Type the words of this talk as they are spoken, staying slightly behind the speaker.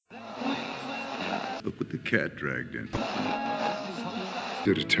Look what the cat dragged in.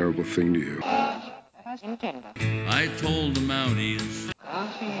 Did a terrible thing to you. I told the Mounties.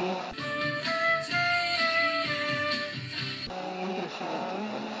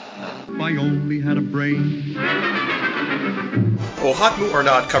 If I only had a brain. oHOTmu or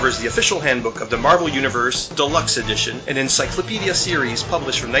Not covers the official handbook of the Marvel Universe Deluxe Edition, an encyclopedia series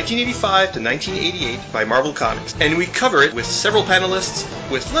published from 1985 to 1988 by Marvel Comics. And we cover it with several panelists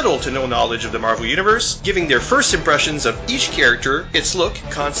with little to no knowledge of the Marvel Universe, giving their first impressions of each character, its look,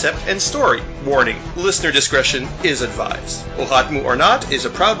 concept, and story. Warning, listener discretion is advised. oHOTmu or Not is a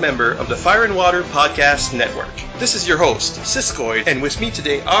proud member of the Fire and Water Podcast Network. This is your host, Siskoid, and with me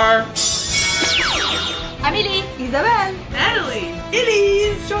today are... Amélie, Isabelle, Natalie,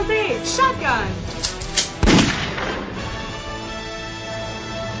 Elise, José, Shotgun.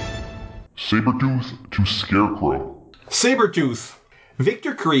 Sabretooth to Scarecrow. Sabretooth.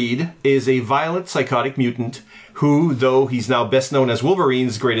 Victor Creed is a violent, psychotic mutant who, though he's now best known as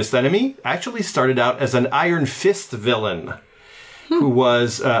Wolverine's greatest enemy, actually started out as an Iron Fist villain. Who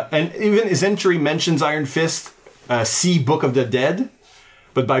was, and even his entry mentions Iron Fist, see Book of the Dead.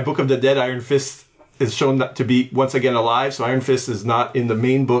 But by Book of the Dead, Iron Fist is shown not to be once again alive, so Iron Fist is not in the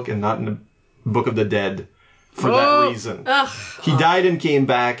main book and not in the Book of the Dead for that reason. He died and came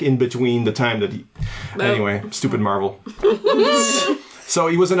back in between the time that he... Anyway, stupid Marvel. So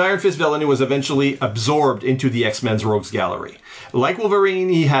he was an Iron Fist villain who was eventually absorbed into the X-Men's Rogues Gallery. Like Wolverine,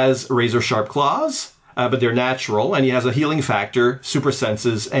 he has razor-sharp claws, but they're natural, and he has a healing factor, super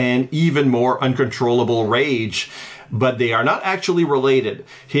senses, and even more uncontrollable rage. But they are not actually related.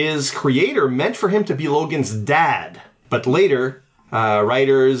 His creator meant for him to be Logan's dad, but later,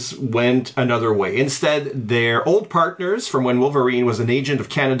 writers went another way. Instead, they're old partners from when Wolverine was an agent of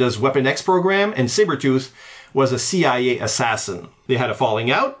Canada's Weapon X program, and Sabretooth was a CIA assassin. They had a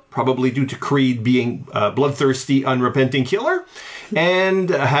falling out, probably due to Creed being a bloodthirsty, unrepenting killer, and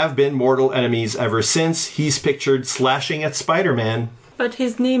have been mortal enemies ever since. He's pictured slashing at Spider-Man. But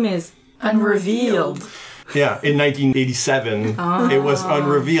his name is Unrevealed. Yeah, in 1987, it was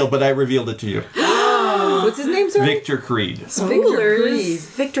unrevealed, but I revealed it to you. What's his name, sorry? Victor Creed. Victor Creed.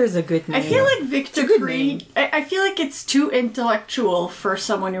 Victor's a good name. I feel like Victor Creed, I feel like it's too intellectual for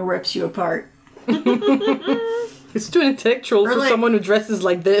someone who rips you apart. It's too intellectual for someone who dresses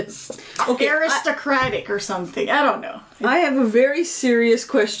like this. Okay, aristocratic or something. I don't know. I have a very serious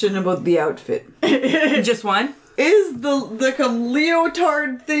question about the outfit. Just one? Is the like a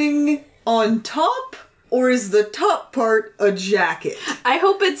leotard thing on top? Or is the top part a jacket? I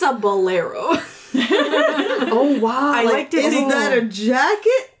hope it's a bolero. Oh, wow. I like to Is think... that a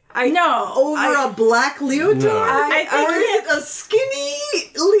jacket? No. Over a black leotard? No. Or is it a skinny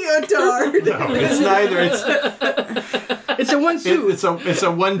leotard? No, it's neither. It's a one suit. It's a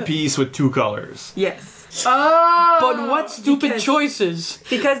one piece with two colors. Yes. Oh. But what stupid choices?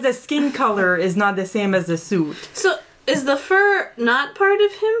 Because the skin color is not the same as the suit. So, is the fur not part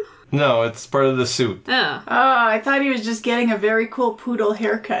of him? No, it's part of the suit. Oh. Oh, I thought he was just getting a very cool poodle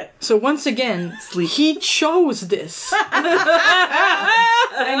haircut. So once again, he chose this.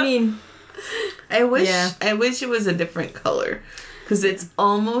 I mean... I wish it was a different color. Because it's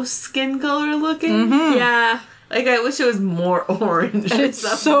almost skin color looking. Mm-hmm. Yeah. Like, I wish it was more orange. And it's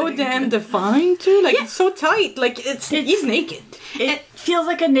so damn defined, too. Like, it's so tight. Like, he's naked. It feels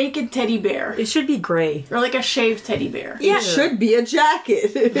like a naked teddy bear. It should be gray. Or like a shaved teddy bear. Yeah. It should be a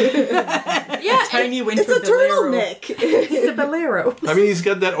jacket. Yeah. Tiny winter It's a turtleneck. It's a bolero. I mean, he's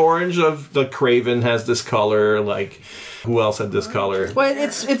got that orange of the Craven has this color. Like, who else had this color? Well,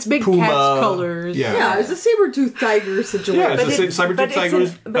 it's big Puma. cat's colors. Yeah, it's a Sabertooth tiger situation. Yeah,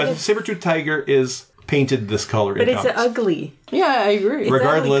 Sabretooth tiger is painted this color. But it's ugly. Yeah, I agree.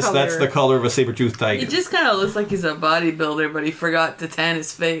 Regardless, that's the color of a saber-toothed tiger. He just kind of looks like he's a bodybuilder, but he forgot to tan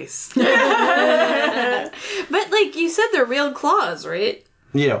his face. But, like, you said they're real claws, right?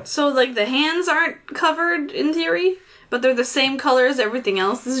 Yeah. So, like, the hands aren't covered, in theory, but they're the same color as everything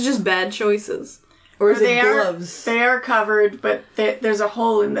else. This is just bad choices. Or is it gloves? They are covered, but there's a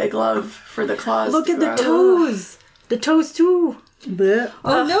hole in the glove for the claws. Look at the toes. The toes, too. Blech.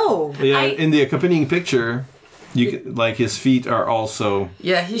 Oh, no. Yeah, in the accompanying picture, like his feet are also...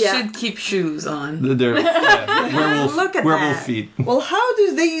 Yeah, he should keep shoes on. They're werewolf feet. Well, how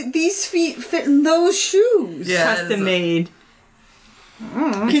do these feet fit in those shoes? Yeah, custom made.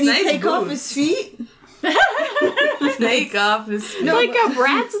 Can you take off his feet? Take off his feet. No, like a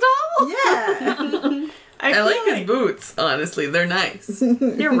Bratz doll? Yeah. I like his boots, honestly. They're nice.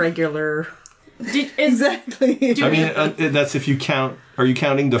 They're regular. Exactly. I mean, that's if you count... Are you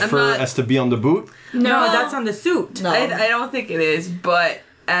counting the fur as to be on the boot? No, that's on the suit. No. I don't think it is, but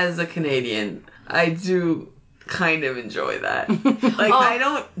as a Canadian, I do kind of enjoy that. Like, I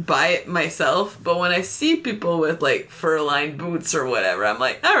don't buy it myself, but when I see people with, like, fur-lined boots or whatever, I'm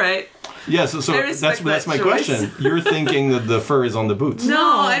like, all right. Yeah, so that's my question. You're thinking that the fur is on the boots.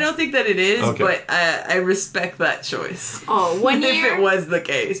 No, I don't think that it is, Okay. but I respect that choice. Oh, one If year... it was the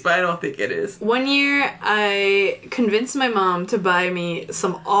case, but I don't think it is. One year, I convinced my mom to buy me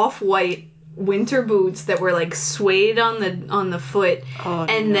some off-white winter boots that were like suede on the foot,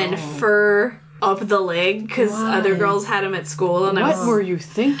 then fur up the leg because other girls had them at school. And What were you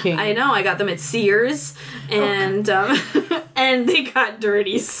thinking? I know, I got them at Sears, and and they got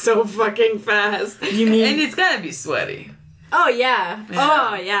dirty so fucking fast. You mean And it's gotta be sweaty. Oh yeah.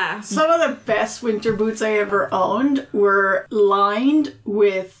 Oh yeah. Some of the best winter boots I ever owned were lined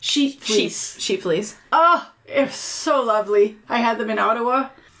with sheep fleece. Sheep fleece. Oh, it was so lovely. I had them in Ottawa.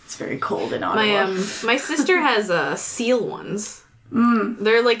 It's very cold in Ottawa. My sister has seal ones.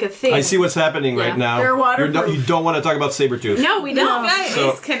 They're like a thing. I see what's happening right now. They're waterproof. You don't want to talk about Sabretooth. No, we don't. This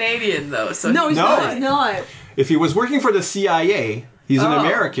guy is Canadian, though, so No, he's not. Not. If he was working for the CIA, he's an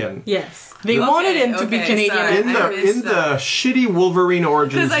American. Yes. They wanted him to be Canadian. sorry. In the shitty Wolverine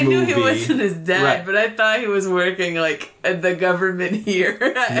Origins Because I movie. knew he wasn't his dad, Right. but I thought he was working, like, at the government here.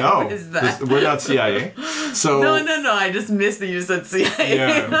 No, What is that? we're not CIA. So No, I just missed that you said CIA.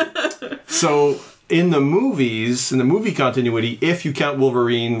 Yeah. So in the movies, in the movie continuity, if you count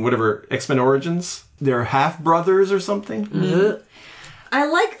Wolverine, whatever, X-Men Origins, they're half-brothers or something. I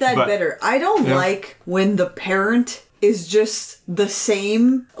like that better. I don't like when the parent is just the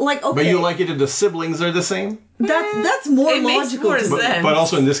same. Like, okay. But you like it if the siblings are the same? That's more It makes logical more to me. sense. But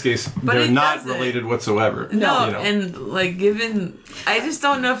also in this case, they're it not doesn't. related whatsoever. No, You know. and, like, given... I just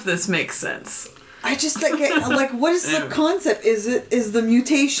don't know if this makes sense. I just like what is the concept? Is the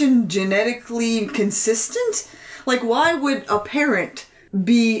mutation genetically consistent? Like, why would a parent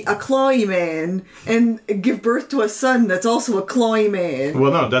be a clawy man and give birth to a son that's also a clawy man?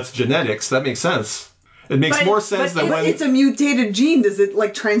 Well, no, that's genetics. That makes sense. It makes more sense than when... It's a mutated gene. Does it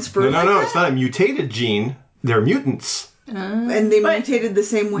like transfer? No, it's not a mutated gene. They're mutants. And they mutated the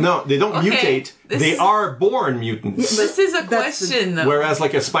same way. No, they don't Okay, mutate. They are born mutants. This is a question, though. Whereas,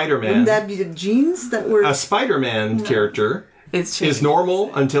 like a Spider-Man, Wouldn't that be the genes that were? a Spider-Man character It's is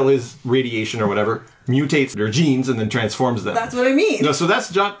normal until his radiation or whatever mutates their genes and then transforms them. That's what I mean. No, so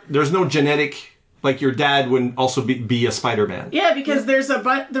that's not. There's no genetic. Like your dad wouldn't also be a Spider-Man. Yeah, because there's a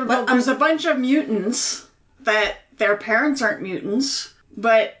bunch of mutants that their parents aren't mutants,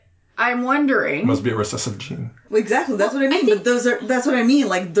 but I'm wondering. Must be a recessive gene. Exactly, that's what I mean. But that's what I mean.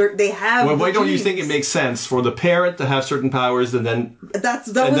 Like they have. Well, the why don't you genes. think it makes sense for the parent to have certain powers and then That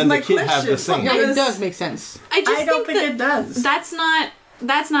was then my the kid question. have the same? Yeah, it does make sense. I don't think it does. That's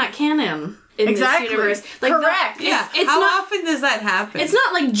not canon in Exactly. this universe. Like, Correct. It's How not. often does that happen? It's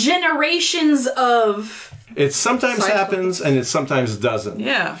not like generations of. It sometimes happens and it sometimes doesn't.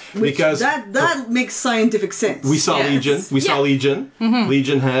 Yeah. Because that makes scientific sense. we saw Yes. Legion. We saw Legion. Mm-hmm.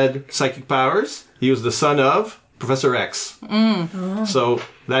 Legion had psychic powers. He was the son of Professor X. So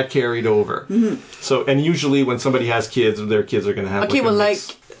that carried over. So, and usually when somebody has kids, their kids are going to have Okay, like well, a like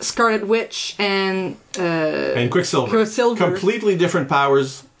mix. Scarlet Witch and Quicksilver. Quicksilver. Completely different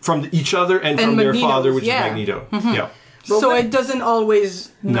powers from each other and from their Magneto, father, which yeah. is Magneto. Yeah. so it doesn't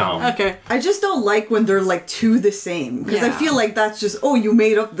always. No. Okay. I just don't like when they're like two the same because I Yeah. feel like that's just you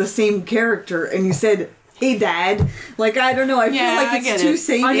made up the same character and you said, "Hey, Dad." Like I don't know. I feel I like get it's too it.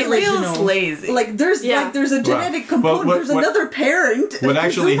 samey. It feels lazy. Like there's a genetic component. what- There's another parent. What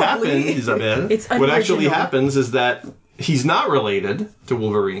actually presumably. happened, Isabel, It's what actually unoriginal. happens is that he's not related to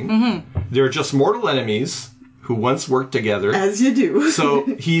Wolverine. They're just mortal enemies who once worked together. As you do. So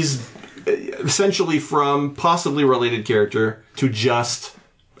he's essentially from possibly related character to just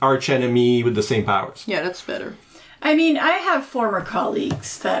arch enemy with the same powers. Yeah, that's better. I mean, I have former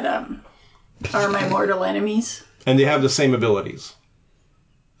colleagues that are my mortal enemies. And they have the same abilities.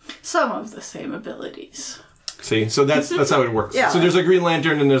 Some of the same abilities. See? So that's how it works. Yeah. So there's a Green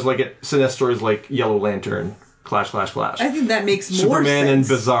Lantern and there's like Sinestro's like Yellow Lantern. Clash, clash, clash. I think that makes more Superman sense.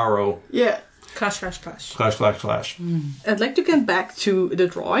 and Bizarro. Yeah. Clash, clash, clash. Clash, clash, clash. I'd like to get back to the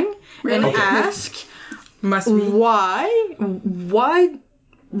drawing and Okay. ask why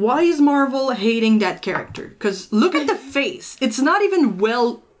is Marvel hating that character? Because look at the face. It's not even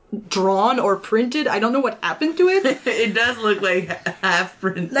well drawn or printed. I don't know what happened to it. It does look like half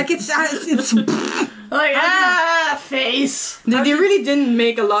print. Like it's Like, face. they really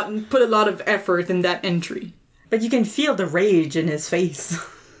didn't put a lot of effort in that entry. But you can feel the rage in his face.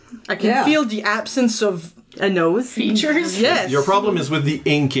 I can feel the absence of a nose. Features. Yes. Your problem is with the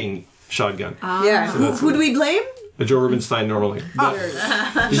inking shotgun. Yeah. Who do we blame? A Joe Rubenstein normally.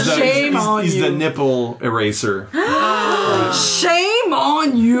 Shame on He's you. the nipple eraser. Shame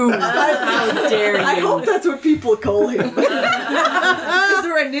on you. How dare you. I hope that's what people call him. Is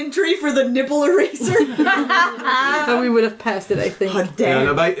there an entry for the nipple eraser? Oh, we would have passed it, I think. Oh, damn. Yeah,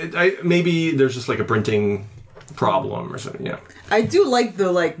 no, but maybe there's just like a printing problem or something. Yeah. I do like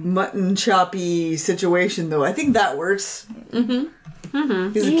the mutton choppy situation though. I think that works.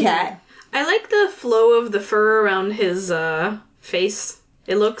 He's a cat. I like the flow of the fur around his face.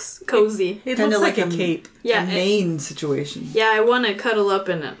 It looks cozy. It Kinda looks like like a cape. Yeah, A mane situation. Yeah, I want to cuddle up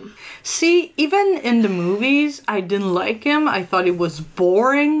in it. See, even in the movies, I didn't like him. I thought it was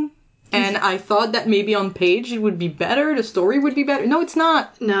boring. And I thought that maybe on page it would be better, the story would be better. No, it's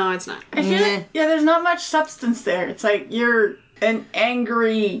not. No, it's not. I feel like, there's not much substance there. It's like you're an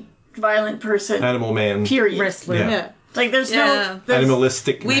angry, violent person. Animal man. Period. Wrestler. Yeah. Like there's Yeah. no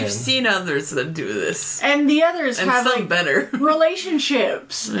Animalistic man. We've seen others that do this. and the others And have some like better.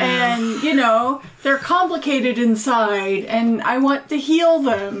 relationships and they're complicated inside and I want to heal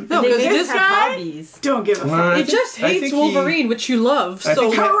them. No, They because just this have guy, hobbies. Don't give a fuck. I he think- just I hates think he- Wolverine, which you love. I So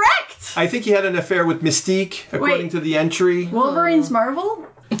think he- Correct! I think he had an affair with Mystique, according Wait. to the entry. Wolverine's Marvel?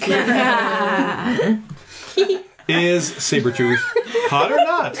 Is Sabretooth hot or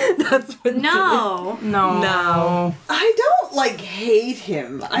not? No. No. I don't hate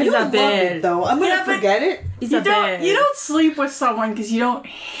him. I He's don't a love bear. it though. I'm gonna Yeah, but- forget it. He's You a bear. don't sleep with someone because you don't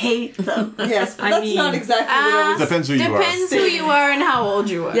hate them. Yes, but I that's mean- not exactly what I was. Depends who you are. Depends who you are and how old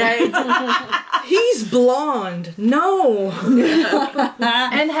you are. Yeah, he's blonde. No.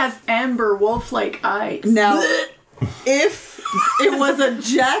 And has amber wolf-like eyes. Now, if it was a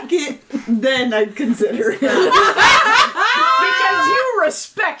jacket, then I'd consider it. Because you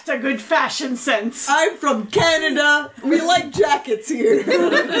respect a good fashion sense. I'm from Canada. We like jackets here.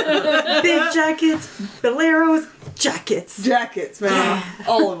 Big jackets, boleros, jackets. Jackets, man.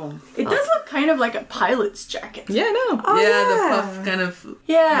 All of them. It does look kind of like a pilot's jacket. yeah, no. Oh, yeah, the puff kind of.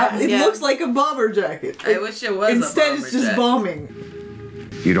 Yeah. It Yeah. looks like a bomber jacket. I wish it was. Instead, a it's just bomber bombing.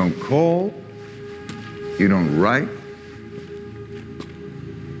 You don't call. You don't write.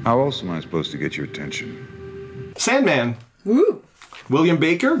 How else am I supposed to get your attention? Sandman. Woo. William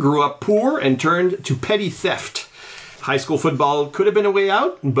Baker grew up poor and turned to petty theft. High school football could have been a way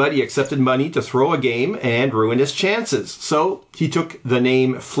out, but he accepted money to throw a game and ruin his chances. So he took the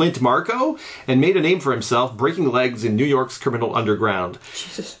name Flint Marco and made a name for himself, breaking legs in New York's criminal underground.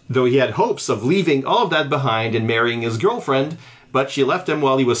 Jesus. Though he had hopes of leaving all of that behind and marrying his girlfriend, but she left him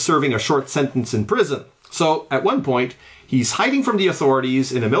while he was serving a short sentence in prison. So at one point, he's hiding from the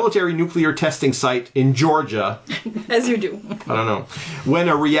authorities in a military nuclear testing site in Georgia. As you do. I don't know. When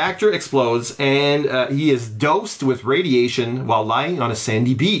a reactor explodes and he is dosed with radiation while lying on a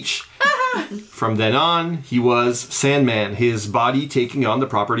sandy beach. From then on, he was Sandman, his body taking on the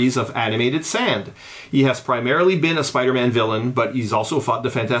properties of animated sand. He has primarily been a Spider-Man villain, but he's also fought the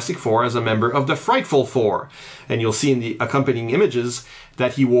Fantastic Four as a member of the Frightful Four. And you'll see in the accompanying images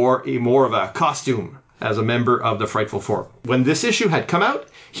that he wore more of a costume as a member of the Frightful Four. When this issue had come out,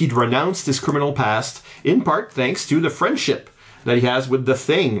 he'd renounced his criminal past, in part thanks to the friendship that he has with the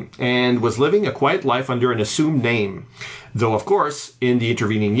Thing, and was living a quiet life under an assumed name. Though, of course, in the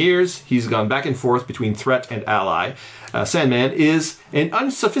intervening years, he's gone back and forth between threat and ally. Sandman is an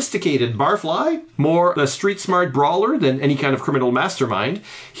unsophisticated barfly, more a street-smart brawler than any kind of criminal mastermind.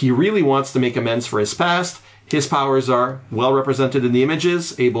 He really wants to make amends for his past. His powers are well represented in the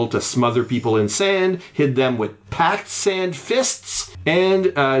images, able to smother people in sand, hit them with packed sand fists, and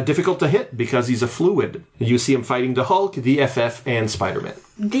difficult to hit because he's a fluid. You see him fighting the Hulk, the FF, and Spider-Man.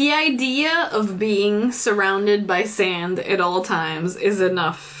 The idea of being surrounded by sand at all times is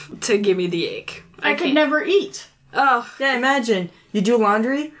enough to give me the ache. I could never eat. Oh. Yeah, imagine. You do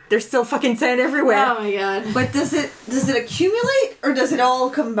laundry, there's still fucking sand everywhere. Oh my god. But does it accumulate or does it all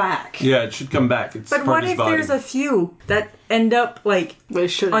come back? Yeah, it should come back. It's But part what of his if body. there's a few that end up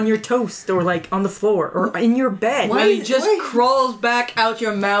on your toast or on the floor or in your bed? Well, he just crawls back out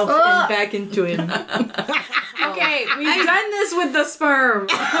your mouth and back into him. Okay, we've done this with the sperm.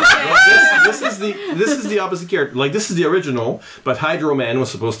 Well, this is the opposite character. Like, this is the original, but Hydro Man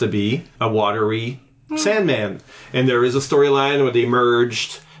was supposed to be a watery Sandman. And there is a storyline where they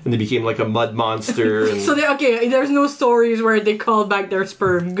merged and they became like a mud monster. And So there's no stories where they called back their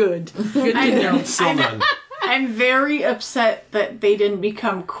sperm. Good to know. still none. I'm very upset that they didn't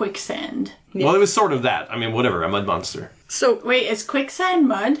become quicksand. Well, it was sort of that. I mean, whatever, a mud monster. So Wait, is quicksand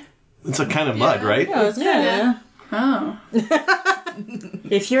mud? It's a kind of mud, right? Oh.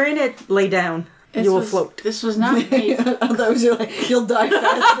 If you're in it, lay down. You will float. This was not me. I thought it was like, you'll die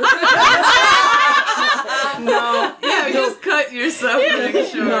faster. No. Yeah, just cut your suffering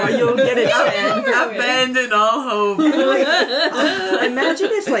short. No, you'll get it sand. Abandon all hope. Imagine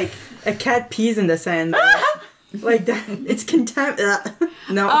if, like, a cat pees in the sand. Like that, it's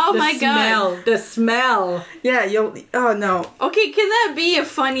No. Oh my god. The smell. Yeah, oh no. Okay, can that be a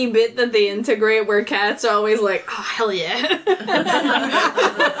funny bit that they integrate where cats are always like, oh hell yeah.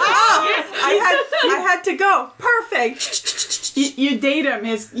 I had to go. Perfect. You date him.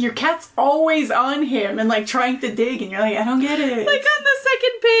 Your cat's always on him and like trying to dig, and you're like, I don't get it. Like on the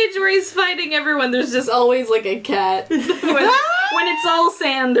second page where he's fighting everyone, there's just always like a cat. When it's all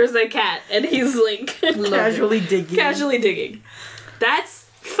sand, there's a cat, and he's like Casually digging. That's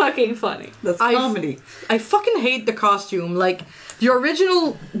fucking funny. That's comedy. I fucking hate the costume. Like, the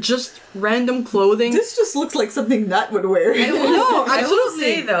original, just random clothing. This just looks like something Nut would wear. No, I will absolutely.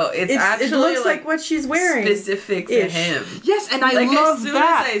 say though, it looks like what she's wearing. specific to him. Yes, and I Like love as soon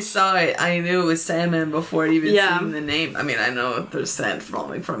that. as I saw it, I knew it was Sandman before even seeing the name. I mean, I know there's sand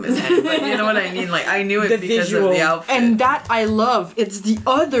falling from his head, but you know what I mean. Like I knew it The because visual. of the outfit. And that I love. It's the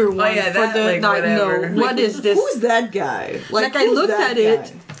other one. Oh, yeah, that, for the, like, whatever. No, what is this? Who's that guy? Like I who's looked that at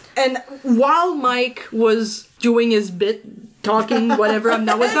it, and while Mike was doing his bit, talking, whatever, I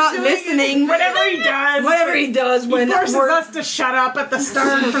was not listening. Whatever he does when he forces we're- us to shut up at the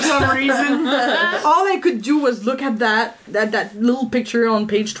start for some reason. all I could do was look at that little picture on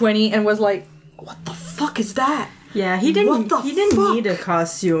page 20 and was like, what the fuck is that? Yeah, he What didn't the fuck? need a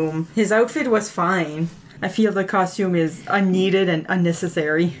costume. His outfit was fine. I feel the costume is unneeded and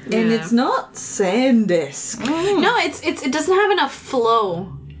unnecessary. And it's not Sandisk. No, it doesn't have enough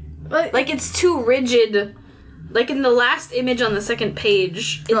flow. Like it's too rigid. Like in the last image on the second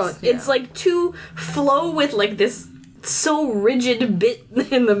page, it's like too flow with like this so rigid bit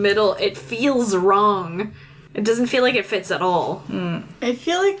in the middle. It feels wrong. It doesn't feel like it fits at all. I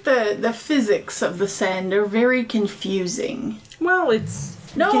feel like the physics of the sand are very confusing. Well, it's...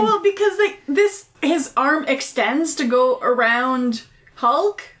 because like his arm extends to go around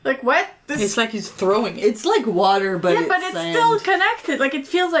Hulk. Like what? It's like he's throwing it. It's like water, but Yeah, but it's sand. still connected. Like it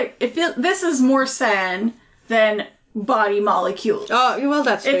feels this is more sand than body molecule. Oh, well,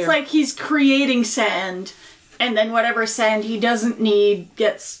 that's It's fair. like he's creating sand, and then whatever sand he doesn't need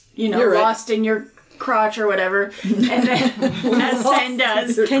gets, You're right. lost in your crotch or whatever. And then, as sand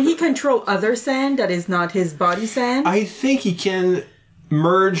does. Can he control other sand that is not his body sand? I think he can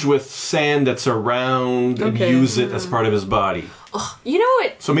merge with sand that's around and use it as part of his body. Oh, you know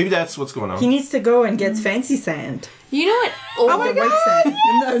what? So maybe that's what's going on. He needs to go and get fancy sand. You know what? Oh my god! White sand.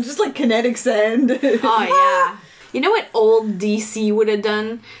 No, just like kinetic sand. Oh yeah. You know what old DC would have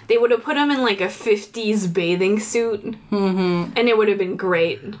done? They would have put him in like a 50s bathing suit. Mm-hmm. And it would have been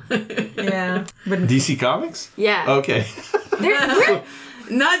great. Yeah. But DC Comics? Yeah. Okay. They're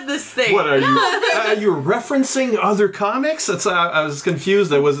Not the same. What are you? You're referencing other comics? That's I was confused.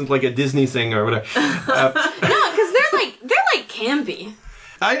 That wasn't like a Disney thing or whatever. no, because they're like campy.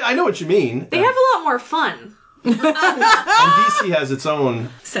 I know what you mean. They have a lot more fun. And DC has its own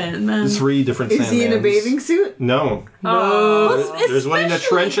Sandman. 3 different Is he in a Sandmans. bathing suit? No. There's one in a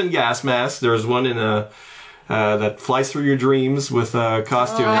trench and gas mask. There's one in a that flies through your dreams with a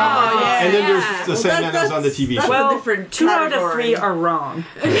costume. And then there's the Sandman that's on the TV show. well, different 2 out of category. 3 are wrong.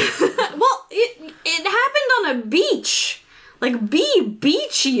 Well, it happened on a beach. Like, be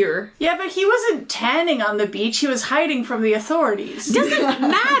beachier. Yeah, but he wasn't tanning on the beach. He was hiding from the authorities. Doesn't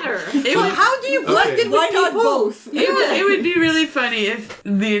matter. How do you blend in Why with not people? both? It would be really funny if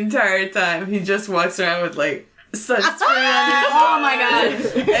the entire time he just walks around with like sunscreen on his Oh my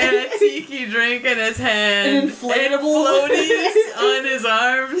god. and a tiki drink in his hand An inflatable. and floaties on his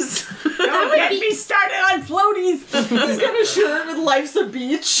arms. Don't get me started on floaties. He's got a shirt with "Life's a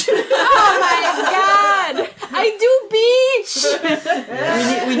Beach." Oh my god. I do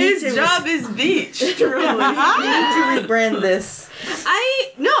beach. We need His to, job is beach. Truly. we need to rebrand this.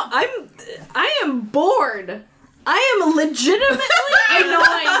 I am bored. I am legitimately annoyed.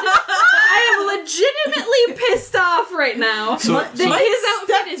 I am legitimately pissed off right now. So- that so- his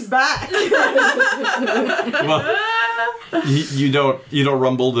outfit is back. Well, you don't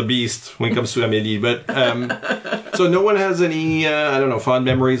rumble the beast when it comes to Amélie, but so no one has any fond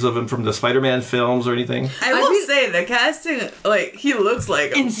memories of him from the Spider-Man films or anything. I will say the casting, like he looks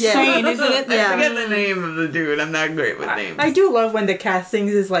like him. Insane, isn't it? I forget the name of the dude. I'm not great with names. I do love when the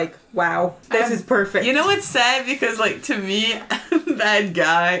castings is like, wow, this is perfect. You know what's sad? Because, like, to me, that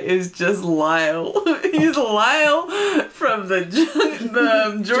guy is just Lyle. He's Lyle from the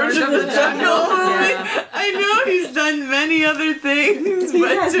George of the Jungle movie. Yeah. I know he's done done many other things,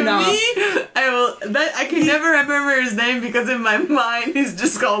 but has to not. me, I can never remember his name because in my mind he's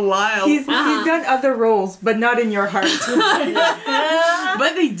just called Lyle. He's done other roles, but not in your heart.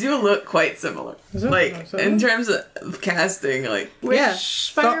 But they do look quite similar. Like in terms of casting, like Which Yeah.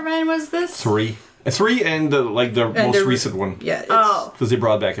 Spider-Man was this? 3 and the most recent one. Yeah. Because they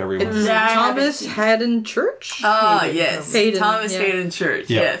brought back everyone. Thomas Haden Church. yes, Hayden, Thomas yeah. Hayden Church.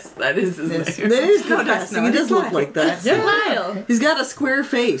 Yeah. Yes, that is his name. That is good casting. He does look like that. Lyle. He's got a square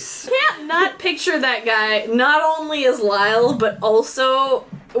face. Can't not picture that guy not only as Lyle, but also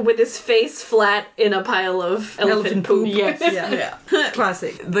with his face flat in a pile of elephant poop. Yes. Yeah.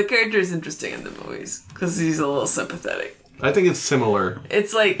 Classic. The character is interesting in the movies because he's a little sympathetic. I think it's similar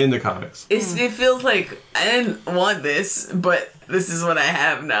It's like in the comics. it feels like I didn't want this, but this is what I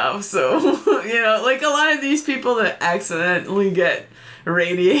have now. So like a lot of these people that accidentally get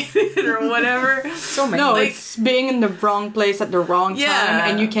radiated or whatever. So many. No, Like- it's being in the wrong place at the wrong time, Yeah.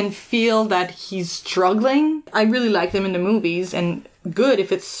 and you can feel that he's struggling. I really like them in the movies, and good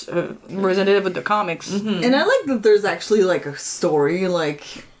if it's representative of the comics. And I like that there's actually like a story, like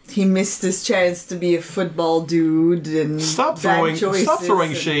he missed his chance to be a football dude and Stop bad throwing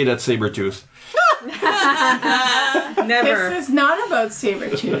choices. shade at Sabretooth. Never. This is not about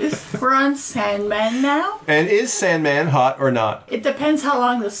Sabretooth. We're on Sandman now. And is Sandman hot or not? It depends how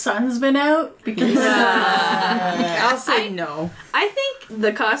long the sun's been out, because I'll say no. I think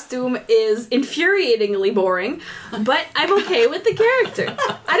the costume is infuriatingly boring, but I'm okay with the character.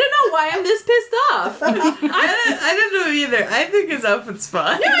 I don't know why I'm this pissed off. I don't know either. I think his outfit's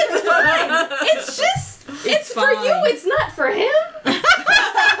fun. It's fine. It's just, it's for fine. you, it's not for him.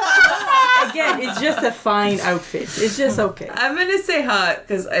 Again, it's just a fine outfit. It's just okay. I'm gonna say hot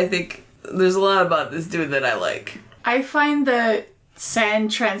because I think there's a lot about this dude that I like. I find the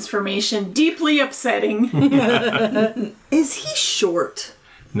sand transformation deeply upsetting. Is he short?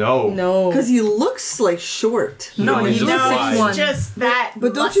 No. No. Because he looks like short. No, he's just wide. It's just that.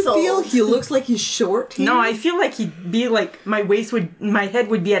 But don't you feel he looks like he's short? No, I feel like he'd be like my head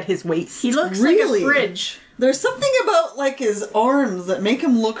would be at his waist. He looks Really? like a fridge. There's something about like his arms that make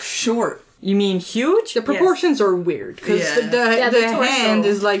him look short. You mean huge? The proportions are weird because Yeah. the the torso. hand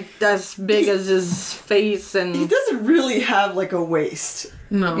is like as big as his face, He and doesn't really have like a waist.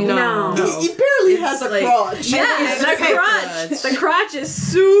 No. No. He barely has a like- crotch. Yeah, the crotch is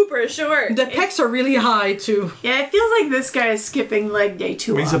super short. the pecs are really high too. Yeah, it feels like this guy is skipping leg day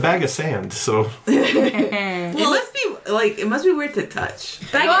too He's a often. bag of sand, so It must be weird to touch.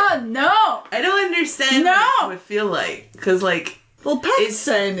 Oh, no! I don't understand No! what it would feel like because Well, pet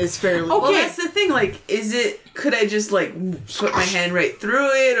sand is fairly. well, that's the thing. Like, could I just like put my hand right through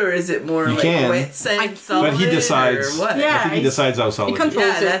it, or is it more You like can. wet sand solid? but he decides. Or what? Yeah. I think he decides how solid.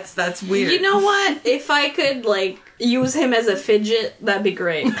 Yeah, that's weird. You know what? If I could use him as a fidget, that'd be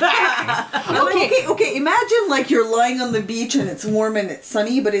great. Okay. Imagine like you're lying on the beach and it's warm and it's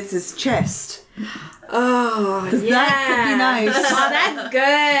sunny, but it's his chest. Oh, yeah. That could be nice. Oh, that's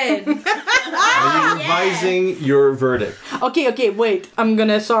good. Are you revising your verdict? Okay, wait. You're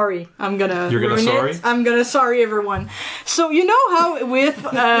gonna You're gonna ruin sorry? it. I'm gonna sorry everyone. So you know how with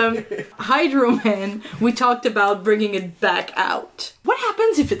Hydro Man we talked about bringing it back out. What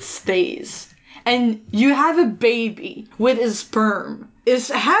happens if it stays and you have a baby with his sperm? Is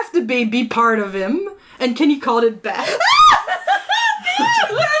half the baby part of him? And can you call it back?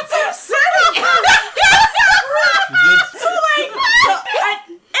 That's upsetting! At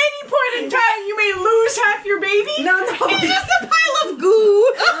any point in time, you may lose half your baby? No. It's just a pile of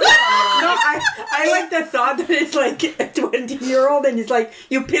goo! No, I like the thought that it's like a 20-year-old and he's like,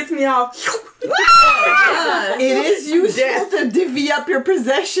 you piss me off. It is useful to divvy up your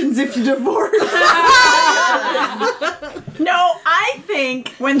possessions if you divorce. No, I think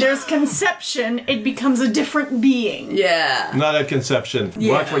when there's conception, it becomes a different being. Yeah. Not at conception.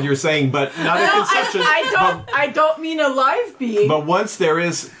 Watch what you're saying, but not at conception. I don't mean a live being. But once there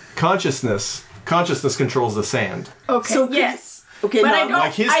is consciousness controls the sand. Okay, So yes. Okay, But now, I don't-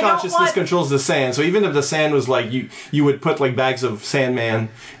 Like his I don't consciousness want- controls the sand. So even if the sand was like you would put like bags of Sandman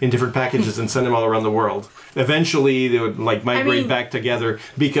in different packages and send them all around the world. Eventually they would like migrate back together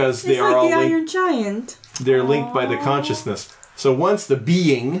because they It's are like all the linked. Iron Giant. They're linked by the consciousness. So once the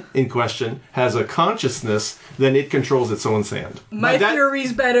being in question has a consciousness, then it controls its own sand. My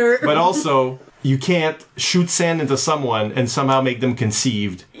theory's better. But also, you can't shoot sand into someone and somehow make them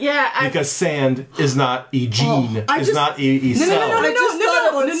conceived. Yeah, Because sand is not a gene, is not a cell. I just thought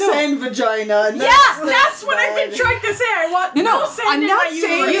want sand vagina. And That's what I've been trying to say. I want no sand I'm in not my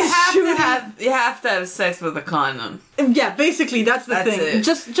saying uterus. You have to have sex with a condom. Yeah, basically that's the That's thing. it.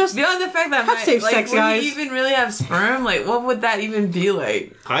 Just Beyond the fact that have safe like, sex, would guys. he even really have sperm? Like, what would that even be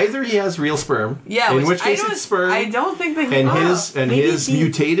like? Either he has real sperm, Yeah, in which case it's sperm. I don't think that he and his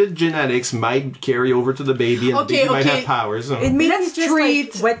mutated genetics might carry over to the baby, and the baby might have powers. So. It maybe Let's it's just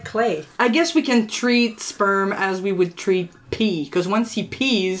treat- like wet clay. I guess we can treat sperm as we would treat pee, because once he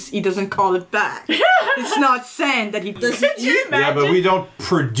pees, he doesn't call it back. It's not sand that he pees. Could you imagine? Yeah, but we don't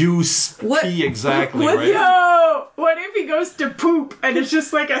produce pee exactly, right? Yo, what if he goes to poop and it's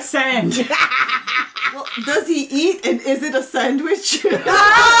just like a sand? Well, does he eat and is it a sandwich? Okay.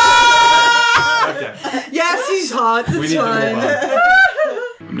 Yes, he's hot. We It's need to fine. move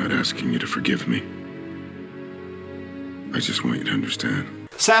on. I'm not asking you to forgive me. I just want you to understand.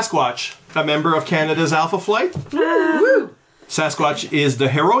 Sasquatch, a member of Canada's Alpha Flight. Woo! Sasquatch is the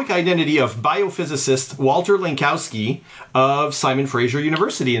heroic identity of biophysicist Walter Lenkowsky of Simon Fraser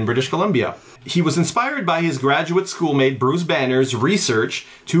University in British Columbia. He was inspired by his graduate schoolmate Bruce Banner's research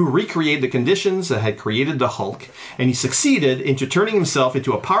to recreate the conditions that had created the Hulk, and he succeeded into turning himself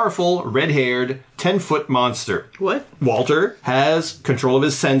into a powerful, red-haired, 10-foot monster. What? Walter has control of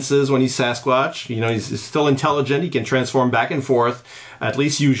his senses when he's Sasquatch. You know, he's still intelligent. He can transform back and forth, at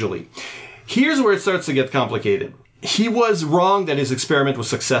least usually. Here's where it starts to get complicated. He was wrong that his experiment was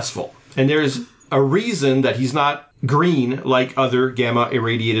successful. And there's a reason that he's not green like other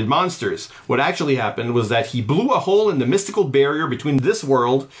gamma-irradiated monsters. What actually happened was that he blew a hole in the mystical barrier between this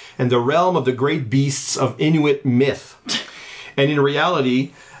world and the realm of the great beasts of Inuit myth. And in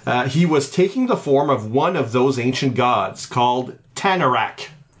reality, he was taking the form of one of those ancient gods called Tanarak.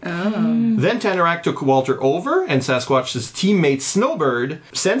 Then Tanarak took Walter over, and Sasquatch's teammate Snowbird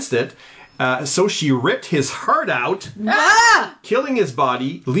sensed it. So she ripped his heart out, killing his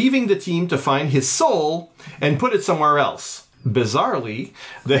body, leaving the team to find his soul and put it somewhere else. Bizarrely,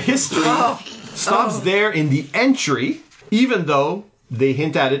 the history stops there in the entry, even though they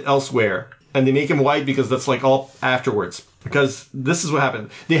hint at it elsewhere. And they make him white because that's like all afterwards. Because this is what happened.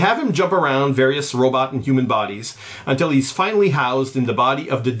 They have him jump around various robot and human bodies until he's finally housed in the body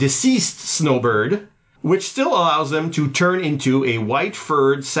of the deceased Snowbird, which still allows him to turn into a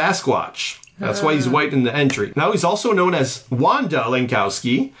white-furred Sasquatch. That's why he's white in the entry. Now he's also known as Wanda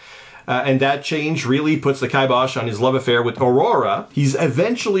Lenkowsky, and that change really puts the kibosh on his love affair with Aurora. He's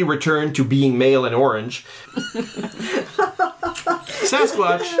eventually returned to being male and orange.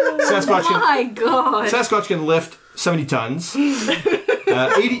 Sasquatch can lift 70 tons,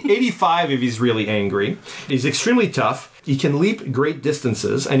 85 if he's really angry. He's extremely tough. He can leap great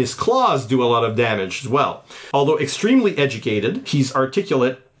distances, and his claws do a lot of damage as well. Although extremely educated, he's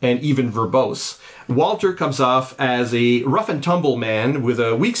articulate and even verbose. Walter comes off as a rough and tumble man with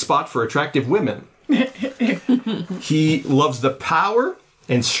a weak spot for attractive women. He loves the power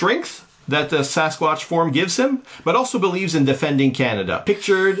and strength that the Sasquatch form gives him, but also believes in defending Canada.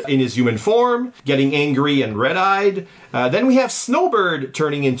 Pictured in his human form, getting angry and red-eyed. Then we have Snowbird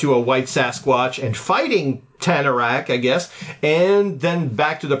turning into a white Sasquatch and fighting Tanarak, I guess, and then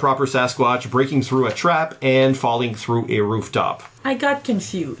back to the proper Sasquatch, breaking through a trap and falling through a rooftop. I got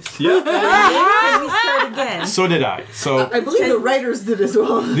confused. Yeah. Can we start again? So did I. So I believe the writers did as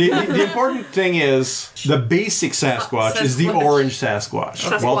well. the important thing is the basic Sasquatch is the orange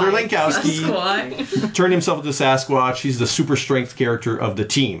Sasquatch. Walter Lenkowsky turned himself into Sasquatch. He's the super strength character of the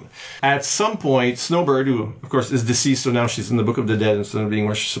team. At some point, Snowbird, who of course is deceased, so now she's in the Book of the Dead instead of being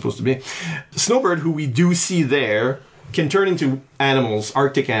where she's supposed to be. Snowbird, who we do see there, can turn into animals,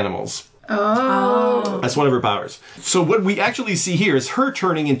 Arctic animals. Oh. That's one of her powers. So what we actually see here is her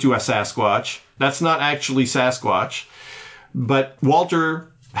turning into a Sasquatch. That's not actually Sasquatch. But Walter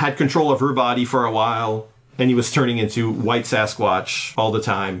had control of her body for a while, and he was turning into white Sasquatch all the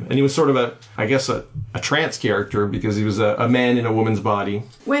time. And he was sort of a trance character because he was a man in a woman's body.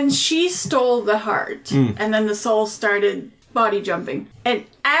 When she stole the heart, and then the soul started body jumping, and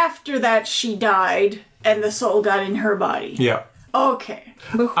after that she died, and the soul got in her body. Yeah. Okay.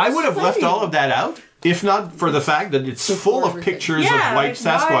 I would have left all of that out, if not for the fact that it's full of pictures of white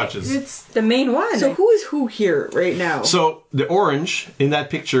Sasquatches. It's the main one. So who is who here right now? So the orange in that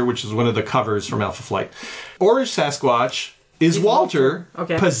picture, which is one of the covers from Alpha Flight, orange Sasquatch is Walter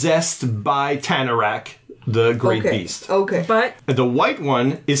possessed by Tanarak, the great beast. Okay. But The white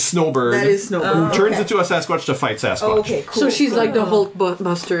one is Snowbird. That is Snowbird. Who turns into a Sasquatch to fight Sasquatch. Okay, cool. So she's like the Hulk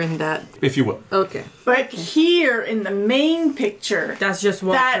buster in that. If you will. Okay. But here in the main picture, that's just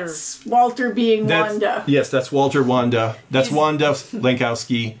Walter. that's Walter being Wanda. Yes, that's Walter Wanda. That's Wanda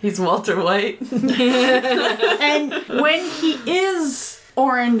Lenkowsky. He's Walter White. And when he is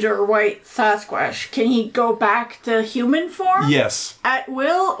orange or white Sasquatch, can he go back to human form? Yes, At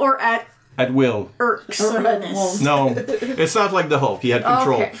will or at at will. irksomeness? No, it's not like the Hulk. He had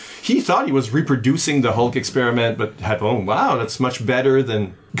control. Okay. He thought he was reproducing the Hulk experiment, but had, oh wow, that's much better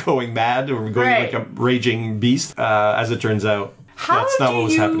than going mad or going like a raging beast. As it turns out, that's not what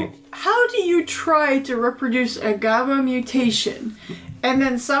was happening. How do you try to reproduce a gamma mutation and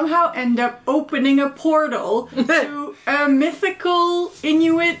then somehow end up opening a portal to a mythical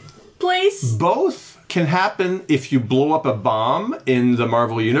Inuit place? Both can happen if you blow up a bomb in the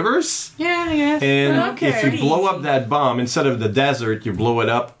Marvel Universe. Yeah, I guess. And Okay. if you blow up that bomb, instead of the desert, you blow it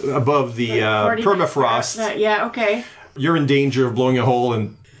up above the permafrost. Yeah, okay. You're in danger of blowing a hole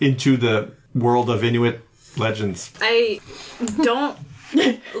into the world of Inuit legends. I don't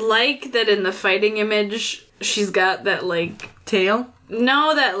like that in the fighting image, she's got that, like... Tail?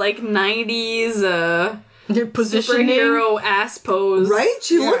 No, that, like, 90s, Positioning. superhero ass pose. Right?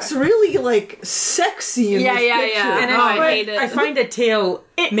 She looks really, like, sexy in this picture. Yeah. And I hate it. I find the tail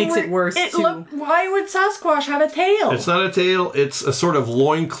makes it worse, too. Why would Sasquatch have a tail? It's not a tail, it's a sort of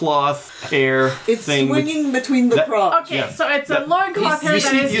loincloth hair It's thing. swinging between the crotch. Okay, Yeah. so it's a loincloth hair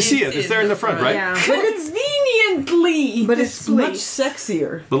that is You see it, it's there in the front, right? Yeah. conveniently But it's much displayed.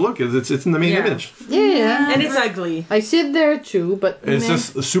 sexier. But look, it's in the main image. Yeah. And it's ugly. I see it there too, but It's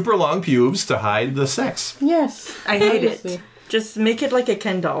just super long pubes to hide the sex. yes. I hate Obviously. it. Just make it like a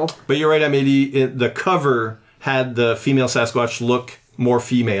Ken doll. But you're right, Amélie, the cover had the female Sasquatch look more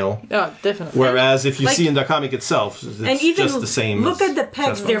female. Oh, definitely. Whereas if you Like- see in the comic itself, it's And even just the same. look as at the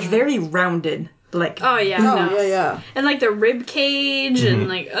pecs; Sasquatch. they're very rounded. Like Oh, yeah. Oh, no. yeah. And, like, the rib cage, and,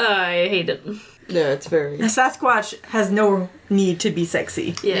 like, I hate it. Yeah, it's very... a Sasquatch has no need to be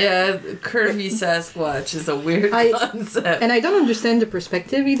sexy. Yeah, curvy Sasquatch is a weird concept. And I don't understand the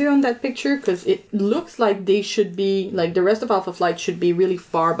perspective either on that picture, because it looks like they should be, like, the rest of Alpha Flight should be really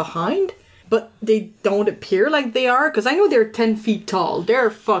far behind, but they don't appear like they are, because I know they're 10 feet tall. They're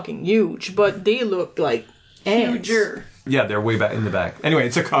fucking huge, but they look like ants. Huger. Yeah, they're way back in the back. Anyway,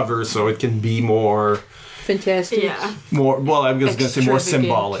 it's a cover, so it can be more... Fantastic. Yeah. Well, I was going to say more Extravagant.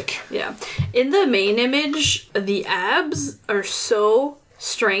 symbolic. Yeah. In the main image, the abs are so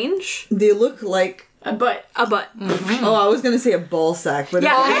strange. They look like... A butt. A butt. Oh, I was gonna say a ball sack, but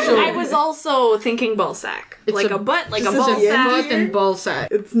Yeah, it's, I was also thinking ball sack. Like a butt, like a This is ball the end sack. here? And ball sack.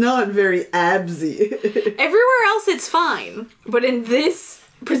 it's not very absy. Everywhere else it's fine. But in this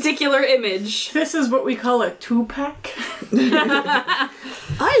particular image... This is what we call a two-pack.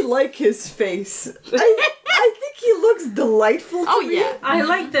 I like his face. I think he looks delightful to Oh, me. yeah. I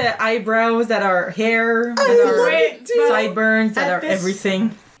like the eyebrows that are hair, that I are like it too. sideburns, that At are this-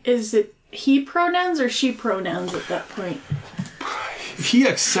 everything. Is it he pronouns or she pronouns at that point? He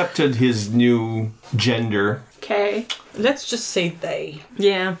accepted his new gender, Okay. Let's just say they.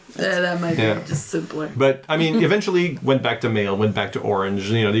 Yeah. That might Yeah. be just simpler. but I mean, eventually went back to male, went back to orange.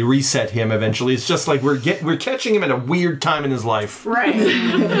 You know, they reset him eventually. It's just like we're catching him at a weird time in his life Right.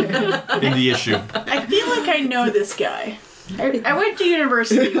 in the issue. I feel like I know this guy. I went to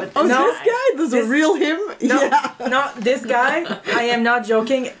university with this No. This guy, there's a real him. No, Yeah. no, this guy, I am not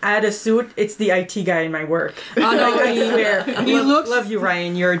joking. Add a suit, it's the IT guy in my work. Oh, no, I swear. Love you,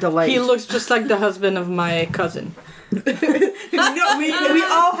 Ryan. You're a delight. He looks just like the husband of my cousin. No, we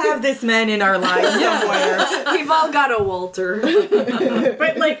all have this man in our lives somewhere. We've all got a Walter.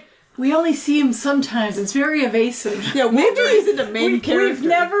 But, like, we only see him sometimes. It's very evasive. Yeah, Walter isn't a main character. We've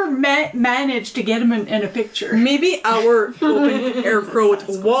never managed to get him in a picture. Maybe our open air quote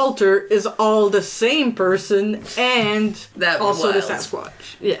Walter is all the same person and That also the wild. Sasquatch.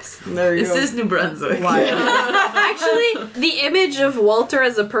 Yes. There you This go. is New Brunswick. Actually, the image of Walter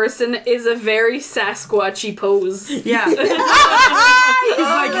as a person is a very Sasquatchy pose. Yeah. He's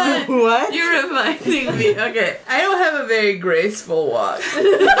like, what? You're reminding me. Okay, I don't have a very graceful walk.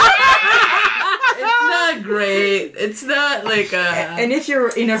 It's not great. It's not like a. And if you're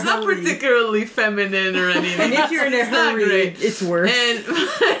in a It's not hurry, particularly feminine or anything. and if you're in a It's not hurry, great. it's worse. And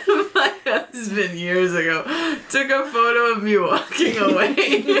my husband years ago took a photo of me walking away,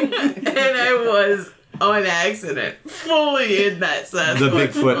 and I was on accident fully in that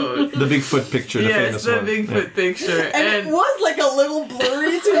Sasquatch pose. The Bigfoot picture, the Yes, famous the one. Bigfoot picture. And it was like a little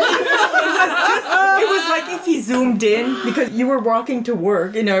blurry to me. It was like if he zoomed in because you were walking to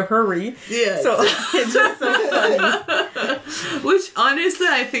work in a hurry. Yeah. So it's just so funny. Which honestly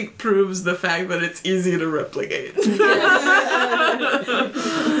I think proves the fact that it's easy to replicate.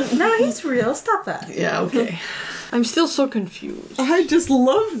 No, he's real. Stop that. Yeah, okay. I'm still so confused. I just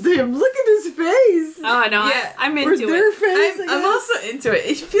loved him. Look at his face. Oh no, Yeah. I'm Or into their it. face. I'm also into it.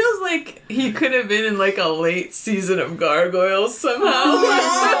 It feels like he could have been in like a late season of Gargoyles somehow.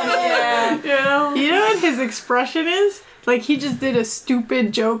 Yeah. You know what his expression is? Like he just did a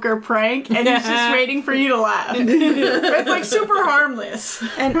stupid joke or prank, and he's just waiting for you to laugh. It's like super harmless.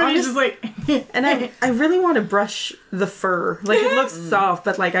 And He's just like, And I really want to brush the fur. Like, it looks soft,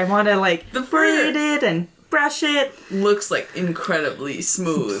 but like I want to like The fur braid it and brush it. looks like incredibly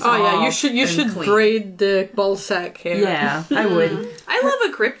smooth. Oh yeah, you should clean. braid the ball sack hair. Yeah, I would. I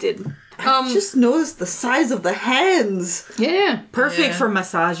love a cryptid. Just notice the size of the hands. Yeah. Perfect Yeah. for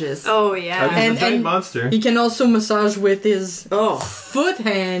massages. Oh yeah. He's a giant and- monster. He can also massage with his Oh, foot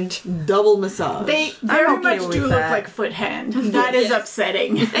hand. double massage. they very okay much with do look that. like foot hand. That is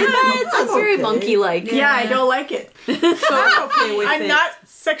upsetting. It's very okay. monkey-like. Yeah, I don't like it. I'm okay with I'm it. not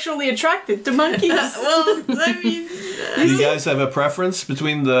sexually attracted to monkeys. Well, I mean, Do you guys have a preference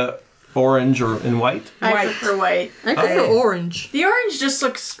between the orange and white? I White. prefer white. I prefer orange. The orange just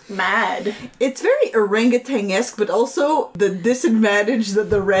looks mad. It's very orangutan-esque, but also the disadvantage that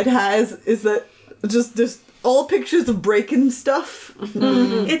the red has is that just all pictures of breaking stuff.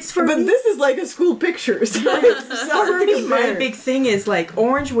 It's for But me. this is like a school picture, so it's hard For to me, my compare. big thing is like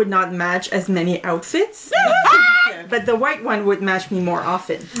orange would not match as many outfits, but the white one would match me more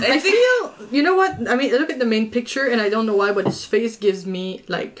often. I feel, you know what? I mean, I look at the main picture and I don't know why, but his face gives me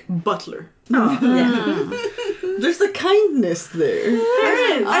like butler. Oh, yeah. There's the kindness there.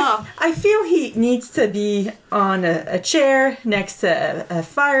 I feel he needs to be on a chair next to a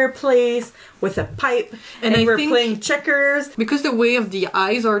fireplace with a pipe, and I we're think- playing checkers. Because the way of the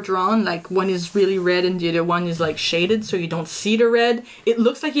eyes are drawn, like one is really red and the other one is like shaded, so you don't see the red. It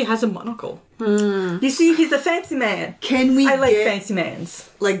looks like he has a monocle. You see, he's a fancy man. Can we I like get fancy mans.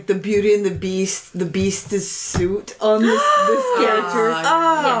 like the Beauty and the Beast's suit on this character?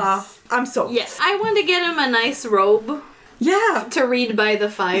 Ah, I'm so Yes. I want to get him a nice robe yeah, to read by the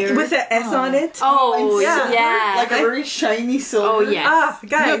fire. with an S on it. Oh, yeah. yeah. Like a very shiny silver. Oh, yes. Ah,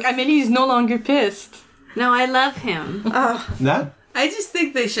 guys. Look, Amelie's no longer pissed. No, I love him. Nah? I just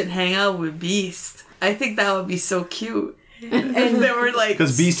think they should hang out with Beast. I think that would be so cute. And they were like,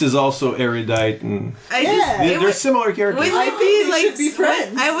 Because Beast is also erudite and I Yeah. just, it they're would, similar characters. wouldn't I it think be they should be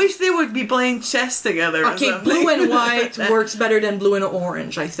friends. I wish they would be playing chess together. or Okay, something. blue and white works better than blue and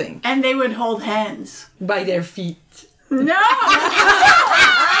orange, I think. And they would hold hands. By their feet. No!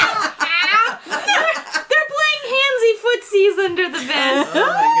 They're playing handsy footsies under the bed. Oh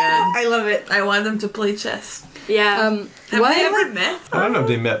my god. I love it. I want them to play chess. Yeah. Have why they am I- ever met? I don't know if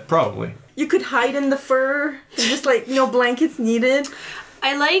they met, probably. You could hide in the fur. Just like no blankets needed.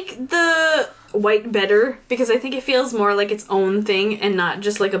 I like the white better because I think it feels more like its own thing and not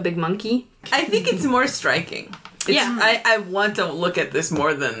just like a big monkey. I think it's more striking. Yeah. I want to look at this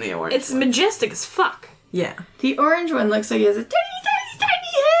more than the orange. It's majestic as fuck. Yeah. The orange one looks like he has a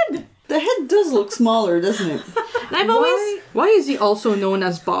tiny head. The head does look smaller, doesn't it? And I've always Why is he also known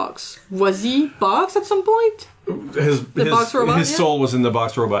as Box? Was he Box at some point? His box robot, his yeah? soul was in the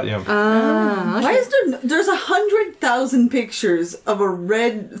box robot, yeah. Why is there's 100,000 pictures of a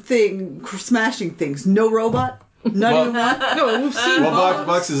red thing smashing things? No robot? Not Well- even one? No, we've seen Well, Box.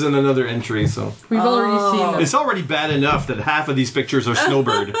 Box is in another entry, so We've already seen them. it's already bad enough that half of these pictures are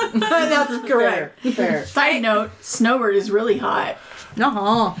Snowbird. That's correct. Fair. Side note, Snowbird is really hot.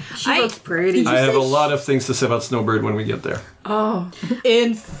 Uh-huh. She looks pretty. I have a lot of things to say about Snowbird when we get there.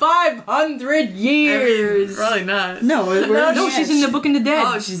 In 500 years. Probably not. No, No, she's in the Book of the Dead.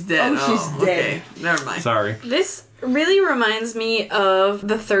 Oh, she's dead. Oh, she's okay. Never mind. Sorry. This really reminds me of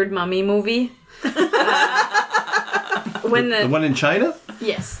the third Mummy movie. When The one in China?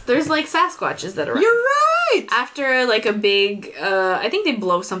 yes, there's like Sasquatches that arrive. You're right. After like a big, I think they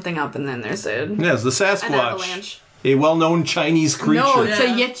blow something up and then there's Yes, the an Sasquatch. avalanche. A well-known Chinese creature. No, it's a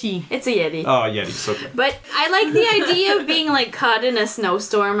Yeah. Yeti. It's a Yeti. Oh, Yetis, okay. But I like the idea of being like caught in a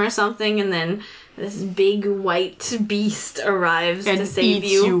snowstorm or something and then this big white beast arrives And to save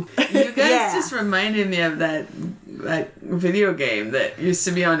eats you. You guys Yeah. just reminded me of that video game that used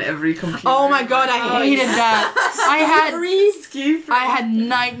to be on every computer. Oh my god, I hated that. I had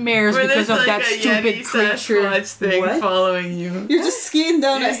nightmares Where because there's of like that a stupid Yeti creature. Sasquatch thing What? following you. You're just skiing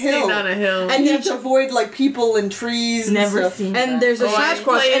down a You're skiing hill. down a hill. And you have to avoid like people and trees and Never stuff. seen And that. there's a Oh, I Sasquatch,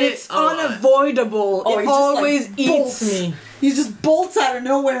 played and it it's a lot. unavoidable. Oh, it he just, like, always bolts. eats me. He just bolts out of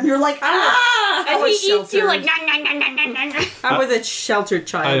nowhere and you're like, ah! And he was eats you sheltered. like gang, gang, gang, gang, gang, gang. I was a sheltered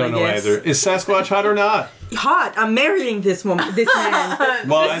child, I don't know guess. either. Is Sasquatch hot or not? Hot. I'm marrying this woman, this man.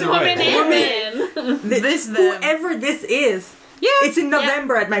 Well, This either woman way. and man. This them. Whoever this is. Yeah. It's in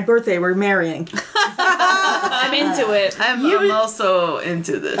November at my birthday. We're marrying. And I'm into it. I'm also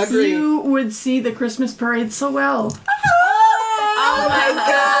into this. Agreed. You would see the Christmas parade so well. Oh my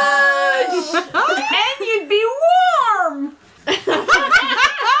gosh! And you'd be warm!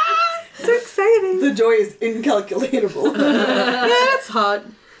 So exciting. The joy is incalculable. Yeah, that's hot.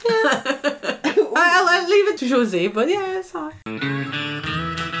 I'll leave it to Jose, but yeah, it's hot.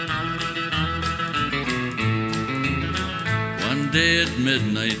 One day at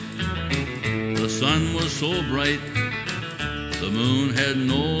midnight, the sun was so bright, the moon had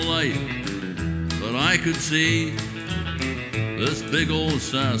no light, but I could see this big old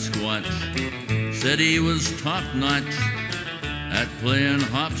Sasquatch. Said he was top-notch at playing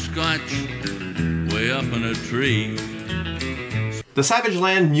hopscotch way up in a tree. The Savage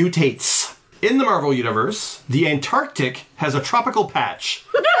Land mutates. In the Marvel Universe, the Antarctic has a tropical patch.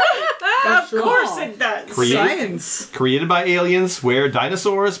 Of course it does. Science. Created by aliens where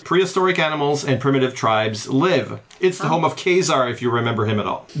dinosaurs, prehistoric animals, and primitive tribes live. It's the home of Khazar, if you remember him at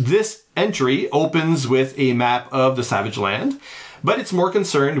all. This entry opens with a map of the Savage Land, but it's more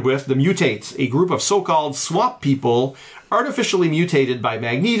concerned with the Mutates, a group of so-called swamp people artificially mutated by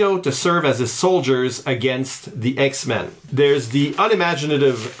Magneto to serve as his soldiers against the X-Men. There's the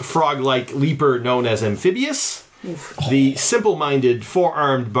unimaginative frog-like leaper known as Amphibious, the simple-minded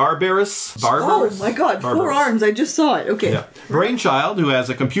four-armed Barbarous. Oh my god, 4 arms, I just saw it. Okay. Yeah. Brainchild, who has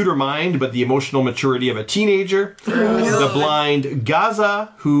a computer mind but the emotional maturity of a teenager. The blind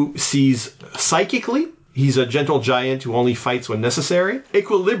Gaza, who sees psychically. He's a gentle giant who only fights when necessary.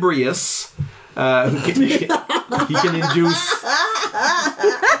 Equilibrius, he can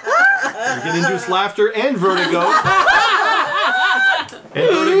induce laughter and vertigo.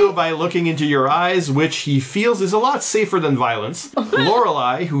 By looking into your eyes, which he feels is a lot safer than violence.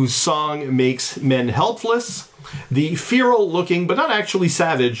 Lorelei, whose song makes men helpless. The feral-looking, but not actually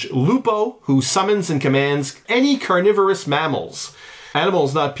savage, Lupo, who summons and commands any carnivorous mammals.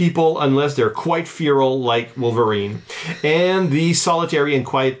 Animals, not people, unless they're quite feral, like Wolverine. And the solitary and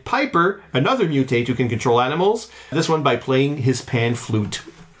quiet Piper, another mutate who can control animals, this one by playing his pan flute.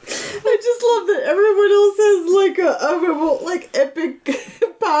 I just love that everyone else has like epic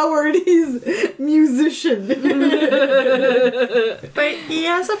power and he's musician. But he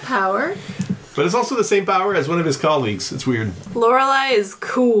has a power. But it's also the same power as one of his colleagues. It's weird. Lorelei is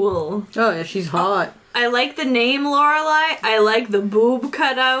cool. Oh yeah, she's hot. I like the name Lorelei. I like the boob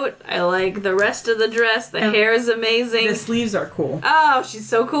cutout. I like the rest of the dress. The hair is amazing. The sleeves are cool. Oh, she's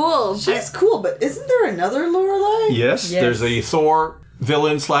so cool. She's cool, but isn't there another Lorelei? Yes, there's a Thor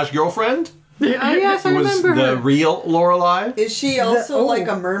villain/girlfriend. Oh yes, I Who was remember the her. real Lorelei. Is she also like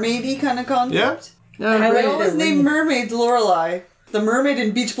a mermaidy kind of concept? Yeah. I always name mermaids Lorelei. The mermaid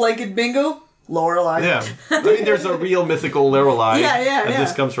in Beach Blanket Bingo, Lorelei. Yeah. I mean, there's a real mythical Lorelei Yeah.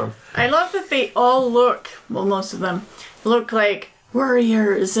 this comes from. I love that they all look, well, most of them, look like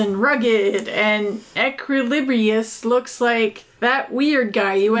warriors and rugged, and Equilibrius looks like that weird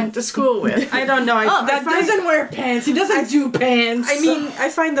guy you went to school with. I don't know. That doesn't wear pants. He doesn't do pants. I mean, I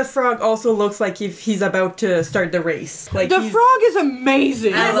find the frog also looks like if he's about to start the race. Like the frog is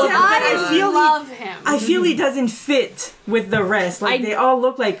amazing. I love him. I feel he doesn't fit with the rest. Like they all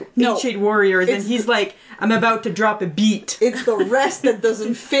look like ancient warriors, and he's like, I'm about to drop a beat. It's the rest that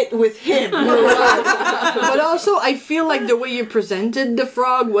doesn't fit with him. But also, I feel like the way you presented the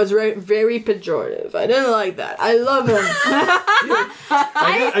frog was very pejorative. I didn't like that. I love him.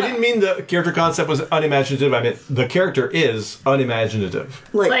 I didn't mean the character concept was unimaginative. I meant the character is unimaginative.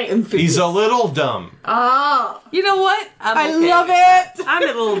 Like He's a little dumb. Oh, you know what? I love it. I'm a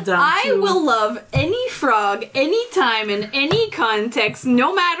little dumb. I will love any frog, anytime, in any context,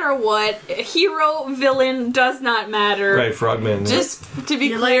 no matter what. Hero, villain, does not matter. Right, Frogman. Just to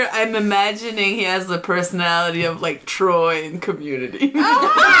be clear, I'm imagining he has the personality of like Troy in Community.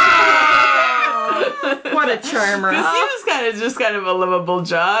 What a charmer. Because he was kind of a lovable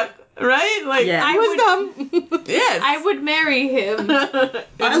jock, right? Like, yeah. I was dumb. Yes. I would marry him.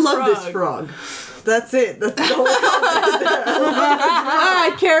 I love this frog. That's it. That's the whole comment.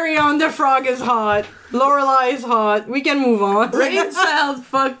 Alright, carry on. The frog is hot. Lorelei is hot. We can move on. Brainchild,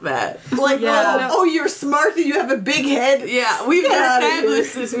 fuck that. Like, you're smart and you have a big head. Yeah, we've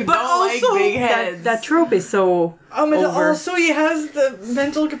established this. We don't like big heads. That trope is so But over. also he has the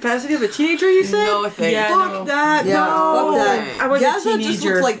mental capacity of a teenager, you said? No thanks. Yeah, Fuck that. Yeah, No. fuck that. I was a Gaza just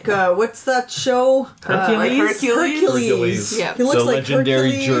teenager. looked like, what's that show? Hercules. Yeah. He looks the like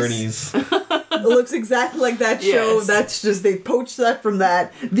legendary Hercules. journeys. It looks exactly like that show. Yes. That's just, they poached that from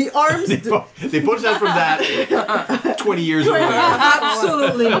that. The arms... They pushed that from that 20 years ago.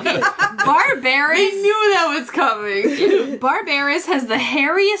 Absolutely. Barbarous. They knew that was coming. Barbarous has the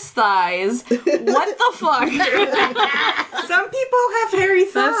hairiest thighs. What the fuck? Some people have hairy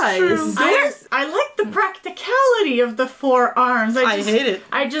thighs. I like the practicality of the 4 arms. I hate it.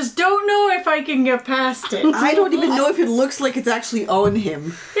 I just don't know if I can get past it. I don't even know if it looks like it's actually on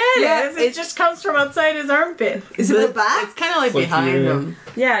him. Yeah, it is. It just comes from outside his armpit. Is it the back? It's kind of like Like behind here. him.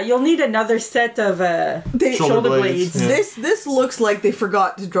 Yeah, you'll need another set of shoulder blades. Yeah. This looks like they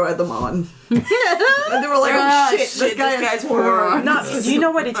forgot to draw them on. And they were like, oh shit, this guy has 4 arms. No, do you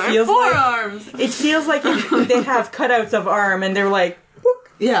know what it feels like? Forearms. It feels like they have cutouts of arm and they're like,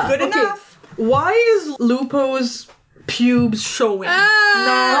 Yeah. good enough. Why is Lupo's pubes showing?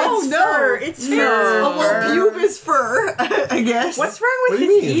 No, it's fur. It's fur. Oh, well, pube is fur, I guess. What's wrong with What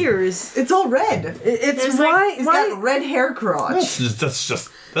do his you mean? ears? It's all red. It's He's why got red hair crotch. That's just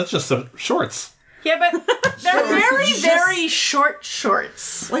some shorts. Yeah, but they're Shorts. very, Just- very short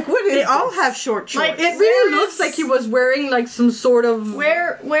shorts. Like, what is They all this? have short shorts. Like, it really looks like he was wearing like some sort of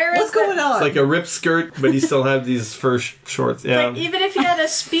Where is What's going on? It's like a ripped skirt, but he still have these fur shorts. Yeah. Like, even if he had a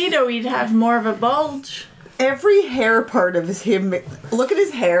Speedo, he'd have more of a bulge. Every hair part of him. Look at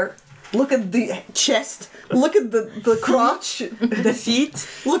his hair. Look at the chest. Look at the crotch. the feet.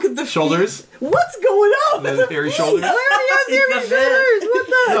 Look at the Shoulders. feet. What's going on with The the hairy feet? shoulders. Where are the hairy shoulders? What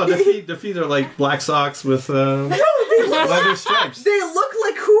the? No, the feet are like black socks with No, they look, leather stripes. they look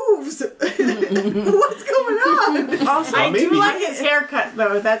like hooves. What's going on? Also, I maybe. do like his haircut,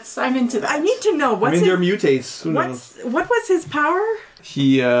 though. I'm into that. I need to know I what's mean, his, they're mutates. Who knows? what was his power?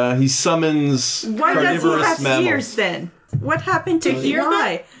 He summons Why does he carnivorous have mammals. ears then? What happened to hear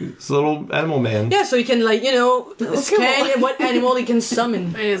why? It's a little animal man. yeah, so he can like scan what animal he can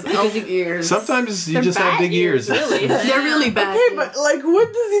summon. His elf ears. Sometimes you just have big ears. Really, they're really bad. Okay, but like,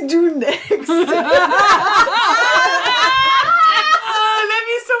 what does he do next? Oh, that'd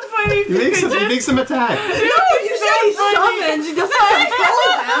be so funny if He makes him attack. You said he summons. He doesn't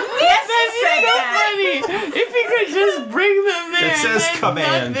control them. Yes, that'd be so funny if he could just bring them there. It says and then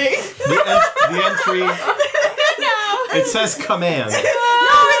command. nothing. The entry. It says command.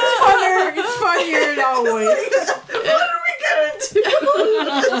 It's funnier always. What are we gonna do? He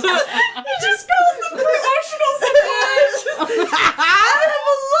just calls them promotional support. I am a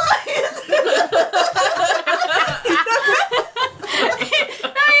lion.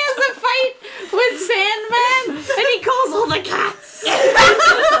 Now he has a fight with Sandman, and he calls all the cats.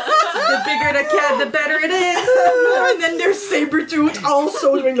 The bigger the cat, the better it is. And then there's Sabretooth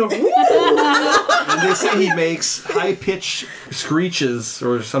also doing the And they say he makes high-pitched screeches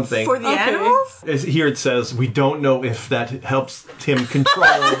or something. For the animals? Here it says, we don't know if that helps him control.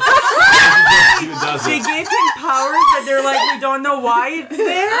 He does They it. gave him powers that they're like, we don't know why it's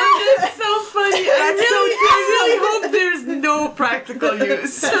there. That's so funny. I really hope there's no practical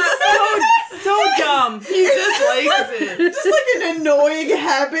use. So dumb. He just likes it. Just like an annoying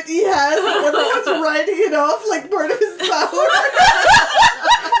habit he has. Like everyone's writing it off like part of his power.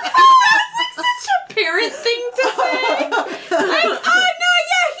 Parent thing to say. Like, oh no,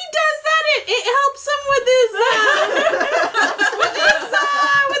 yeah, he does that. It helps him with his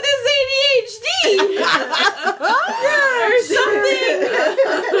ADHD or something.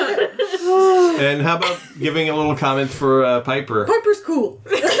 And how about giving a little comment for Piper? Piper's cool.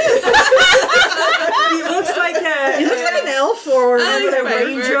 He looks like He looks like an elf or a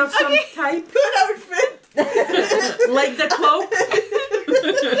ranger of some type. good outfit. Like the cloak. I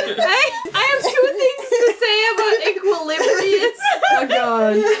have 2 things to say about Equilibrius. Oh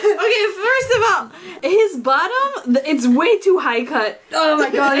god. Okay, first of all, his bottom, it's way too high cut. Oh my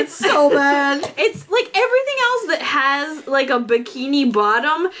god, it's so bad. It's like everything else that has like a bikini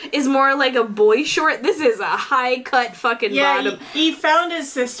bottom is more like a boy short. This is a high cut fucking Yeah, bottom. he found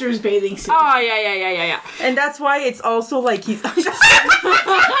his sister's bathing suit. Oh yeah. And that's why it's also like he's... I think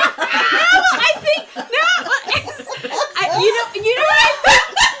you know what I think.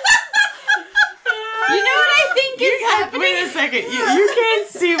 You know what I think is happening? Wait a second. You can't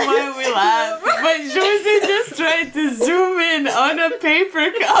see why we laugh, but Jose just tried to zoom in on a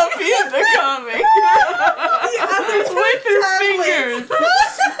paper copy of the comic with his fingers.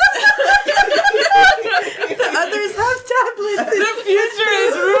 The others have tablets. The future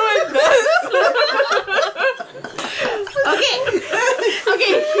has ruined us.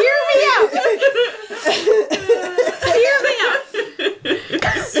 Okay, hear me out.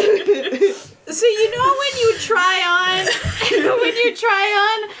 So you know when you try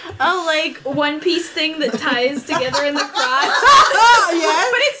on a like one piece thing that ties together in the crotch?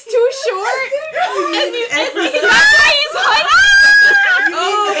 Yes. But it's too short. And that's why he's hot.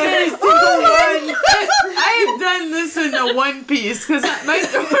 Oh, Every single one. I've done this in a one piece because my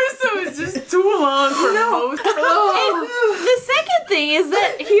torso is just too long for most. The second thing is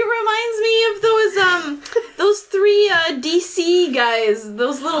that he reminds me of those three DC guys,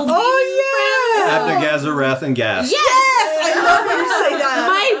 those little demon friends. Abnegazar, Wrath, and Gas. Yes, I love when you say that.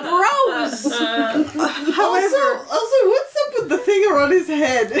 my bros. Also, what's up with the thing around his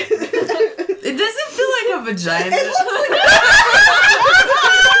head? It doesn't feel like a vagina.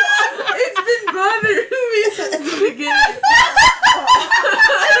 It's been bothering me since the beginning.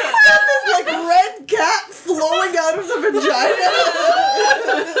 He's got this like red cat flowing out of the vagina.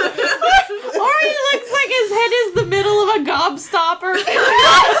 Or he looks like his head is the middle of a gobstopper.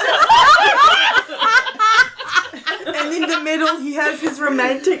 And in the middle, he has his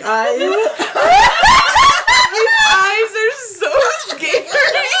romantic eyes. His eyes are so scary.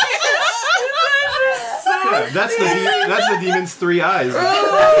 Yeah, that's the demon's three eyes. Oh my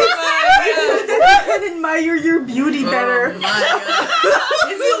god. Then he can admire your beauty better. Oh my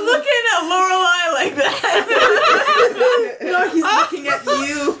god. Is he looking at Lorelai like that? No, he's looking at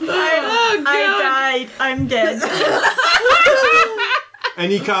you. I died. I'm dead.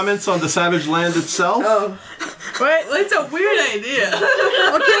 Any comments on the Savage Land itself? Oh. What? It's a weird idea.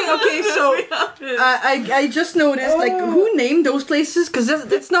 Okay, so I just noticed, like, who named those places? Because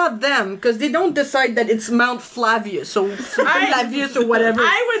it's not them, because they don't decide that it's Mount Flavius, or Flavius, or whatever.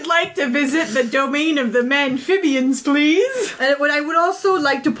 I would like to visit the domain of the amphibians, please. And what I would also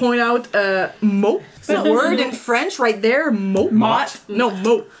like to point out, mot. The word in French right there, mot. Mot. No,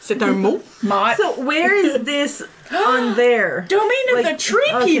 mot. C'est un mot. Mot. So where is this on there? Domain of the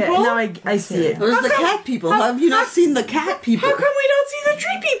tree people? Now I see it. There's the cat people. Have you not seen the cat people? How come we don't see the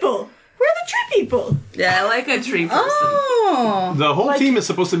tree people? We're the tree people. Yeah, I like a tree person. Oh. The whole team is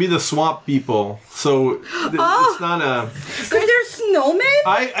supposed to be the swamp people, so it's not a... Because they're snowmen?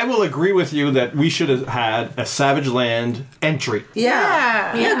 I will agree with you that we should have had a Savage Land entry.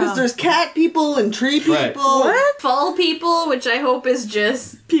 Yeah, because there's cat people and tree people. Right. What? Fall people, which I hope is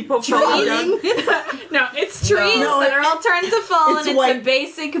just People falling. no, it's trees that are all turned to fall, It's and white. it's a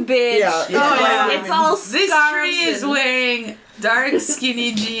basic bitch. Yeah, it's white It's all This scarves tree is and- wearing dark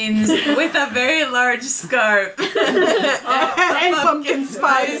skinny jeans with a very large scarf. And pumpkin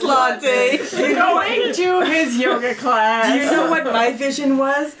spice latte. Going to his yoga class. Do you know what my vision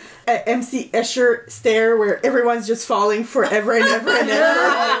was? A MC Escher stare where everyone's just falling forever and ever and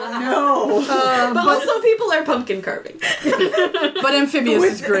ever. No. But also, people are pumpkin carving. But amphibious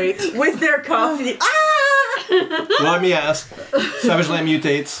is great. With their coffee. Well, let me ask. Savage Land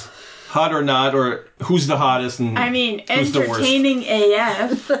mutates. Hot or not, or who's the hottest and I mean, who's the worst? entertaining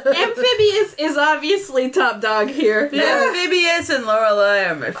AF. Amphibious is obviously top dog here. Amphibious and Lorelai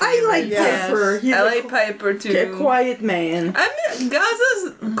are my favorite. I like Piper. He's I like Piper too. a quiet man. I mean,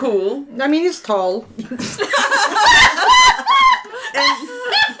 Gaza's cool. I mean, he's tall.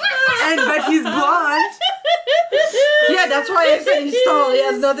 But he's blonde. Yeah, that's why I said he's tall. He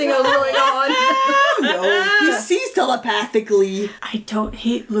has nothing else going on. No. He sees telepathically. I don't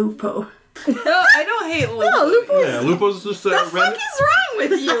hate Lupo. No, I don't hate Lupo. No, Lupo. Yeah, Lupo's just What is wrong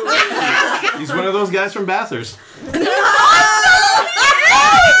with you? He's one of those guys from Bathurst.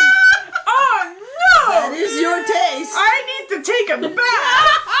 Oh no! That is your taste. I need to take a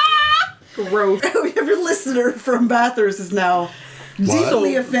bath. Gross. We have a listener from Bathurst is now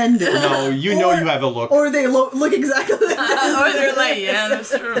deeply offended. No, you know you have a look. Or they look exactly like this. Or they're like, yeah, that's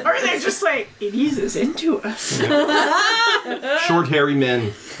true. Or they're just like, it eases into us. Short, hairy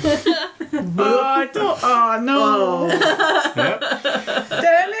men. Oh no! Yep.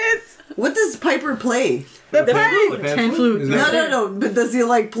 Damn it! What does Piper play? The pipe. Pan flute? Is that- No. But does he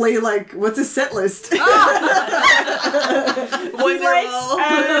like play like what's his set list?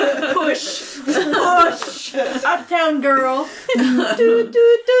 Wonderwall. Push. Uptown Girl.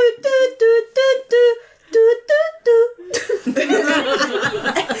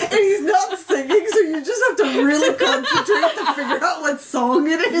 And he's not singing, so you just have to really concentrate to figure out what song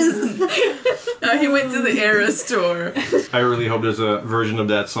it is. He went to the Era store. I really hope there's a version of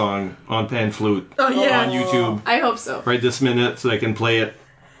that song on pan flute on YouTube I hope so. right this minute so I can play it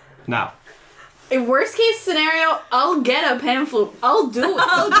now. In worst case scenario, I'll get a pan flute. I'll do it.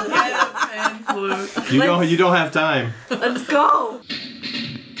 I'll get a pan flute. You don't have time. Let's go.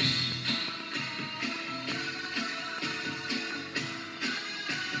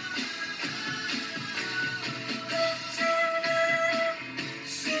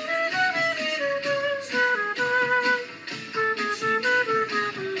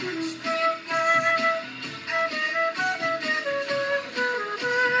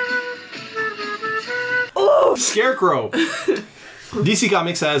 Scarecrow. DC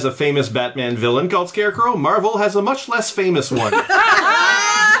Comics has a famous Batman villain called Scarecrow. Marvel has a much less famous one.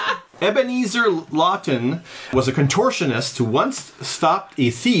 Ebenezer Lawton was a contortionist who once stopped a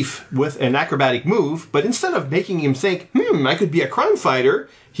thief with an acrobatic move, but instead of making him think, I could be a crime fighter,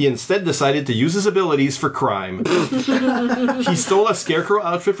 he instead decided to use his abilities for crime. He stole a Scarecrow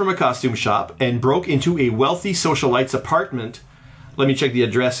outfit from a costume shop and broke into a wealthy socialite's apartment. Let me check the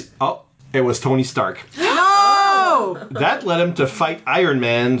address. Oh, it was Tony Stark. No! That led him to fight Iron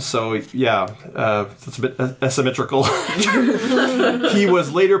Man, so yeah, it's a bit asymmetrical. He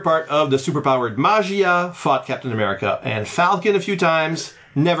was later part of the superpowered Magia, fought Captain America and Falcon a few times,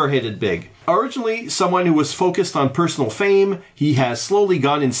 never hit it big. Originally someone who was focused on personal fame, he has slowly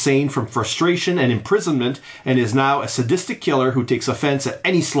gone insane from frustration and imprisonment and is now a sadistic killer who takes offense at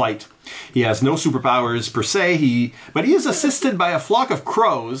any slight. He has no superpowers per se, but he is assisted by a flock of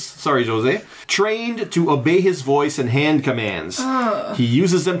crows, sorry Jose, trained to obey his voice and hand commands. He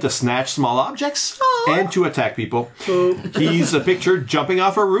uses them to snatch small objects and to attack people. He's pictured jumping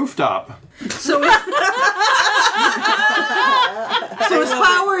off a rooftop. So his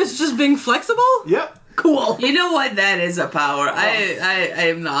power is just being flexible? Yep. Cool. You know what? That is a power. I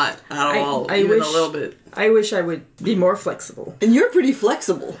am not at all. I even wish, a little bit. I wish I would be more flexible. And you're pretty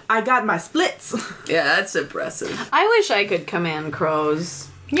flexible. I got my splits. Yeah, that's impressive. I wish I could command crows.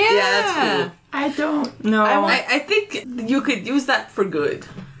 Yeah, that's cool. I don't. No. I think you could use that for good.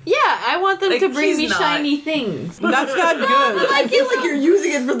 Yeah, I want them to bring he's me not. shiny things. That's not good. I feel like you're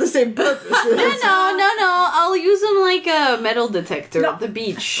using it for the same purpose. No. I'll use them like a metal detector at the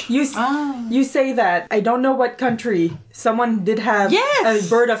beach. You say that. I don't know what country. Someone did have a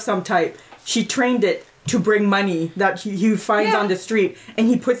bird of some type. She trained it to bring money that he finds on the street, and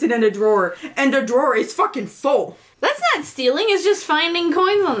he puts it in a drawer, and the drawer is fucking full. That's not stealing, it's just finding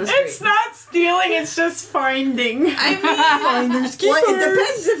coins on the street. It's not stealing, it's just finding. I mean, Well, it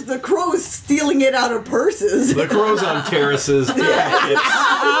depends if the crow is stealing it out of purses. The crows on terraces. Crows,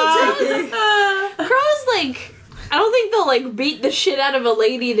 like, I don't think they'll, like, beat the shit out of a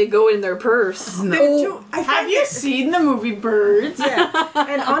lady to go in their purse. No. Have you seen the movie Birds? Yeah.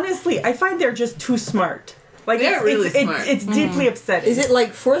 And honestly, I find they're just too smart. Like They're really smart. It's deeply upsetting. Is it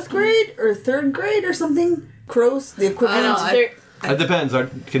like 4th grade or 3rd grade or something? Crows? The equivalent? It depends.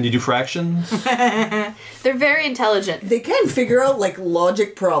 Can you do fractions? They're very intelligent. They can figure out like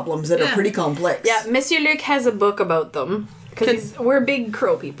logic problems that are pretty complex. Yeah, Monsieur Luc has a book about them. Because we're big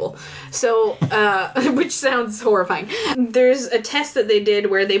crow people. So, which sounds horrifying. There's a test that they did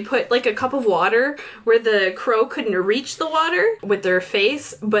where they put like a cup of water where the crow couldn't reach the water with their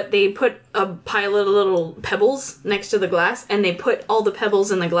face, but they put a pile of little pebbles next to the glass, and they put all the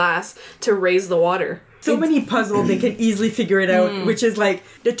pebbles in the glass to raise the water. So many puzzles, they can easily figure it out, which is like,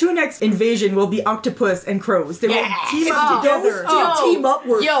 the two next invasion will be octopus and crows. They will team up together. Team up,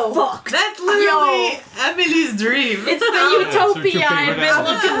 we're fucked. That's literally Emily's dream. It's the utopia I've been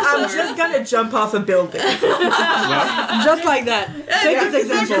looking for. I'm just gonna jump off a building. Just like that. Take this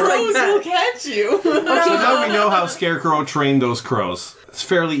example. Crows will catch you. So now we know how Scarecrow trained those crows. It's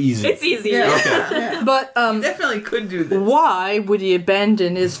fairly easy. It's easy. Okay. But Definitely could do this. why would he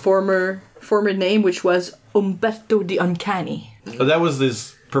abandon his former name, which was Umberto the Uncanny? But that was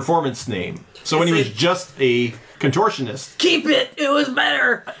his performance name. So when he was just a contortionist. Keep it! It was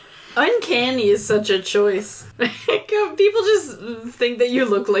better! Uncanny is such a choice. People just think that you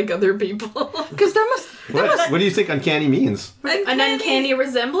look like other people. Because What do you think uncanny means? An uncanny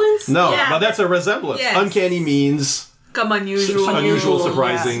resemblance? No, but that's a resemblance. Yes. Uncanny means Come unusual,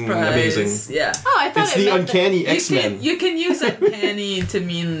 surprising, surprise. amazing. Yeah. Oh, I thought It's the uncanny You X-Men. can use uncanny to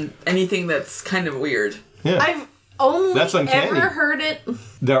mean anything that's kind of weird. Yeah. I've only That's uncanny. ever heard it.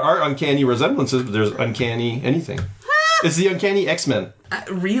 There are uncanny resemblances, but there's uncanny anything. It's the uncanny X-Men.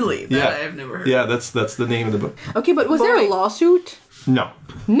 Really? That I've never heard. Yeah, that's the name of the book. Okay, but was there a lawsuit? No.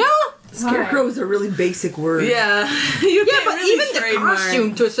 No! Scarecrow is a really basic word. Yeah. You can't But really even the trademark.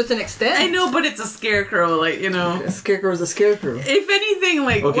 costume to a certain extent. I know, but it's a scarecrow, like, you know. A scarecrow is a scarecrow. If anything,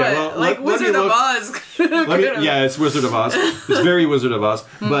 like, Okay, what? well, like let me Wizard of look. Oz. It's Wizard of Oz. It's very Wizard of Oz.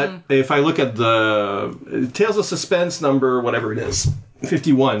 But if I look at the Tales of Suspense number, whatever it is,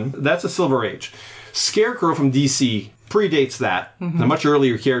 51, that's a Silver Age. Scarecrow from DC predates that. A much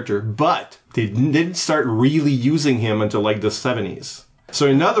earlier character, but they didn't start really using him until like the 70s. So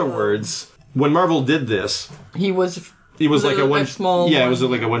in other words, when Marvel did this, He was like a one small. it was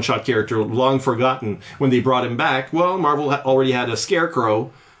like a one-shot character, long forgotten. When they brought him back, well, Marvel already had a Scarecrow,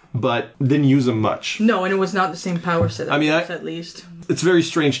 but didn't use him much. No, and it was not the same power set. I mean, at least. It's very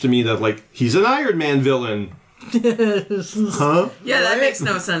strange to me that like he's an Iron Man villain. Huh? Yeah, that makes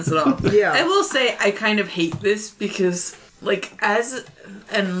no sense at all. Yeah. I will say I kind of hate this because like,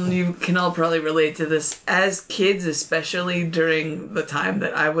 and you can all probably relate to this, as kids, especially during the time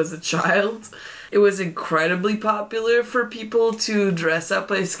that I was a child, it was incredibly popular for people to dress up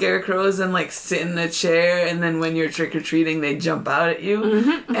like scarecrows and, like, sit in a chair, and then when you're trick-or-treating, they jump out at you.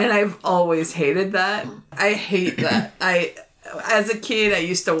 Mm-hmm. And I've always hated that. I hate that. As a kid, I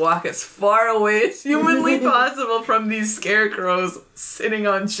used to walk as far away as humanly possible from these scarecrows sitting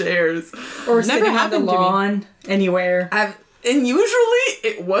on chairs. Or sitting on the lawn, anywhere. And usually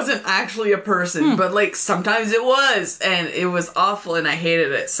it wasn't actually a person, but like sometimes it was, and it was awful, and I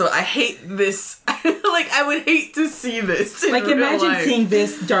hated it. So I hate this. Like, I would hate to see this. Like, imagine seeing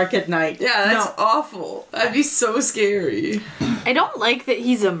this dark at night. Yeah, that's awful. That'd be so scary. I don't like that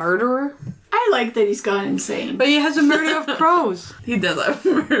he's a murderer. I like that he's gone insane. But he has a murder of crows. He does have a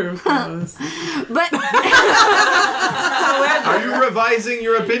murder of crows. But are you revising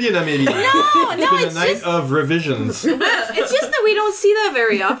your opinion, Amelie? No, it's been a night of revisions. It's just that we don't see that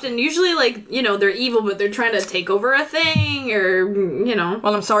very often. Usually, like, you know, they're evil, but they're trying to take over a thing, or, you know.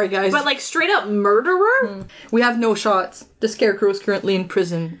 Well, I'm sorry, guys. But, like, straight up murderer? We have no shots. The Scarecrow is currently in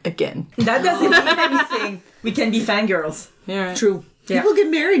prison again. That doesn't mean anything. We can be fangirls. Yeah, right. True. People get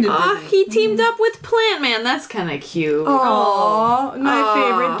married in prison. He teamed up with Plant Man. That's kind of cute. Aww, my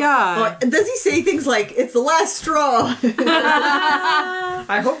favorite guy. Does he say things like, "It's the last straw"?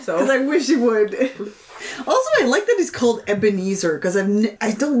 I hope so. Because I wish he would. Also, I like that he's called Ebenezer, because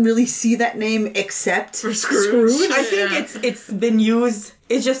I don't really see that name except for Scrooge. I think it's been used.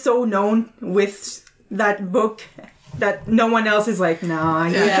 It's just so known with that book that no one else is like, nah,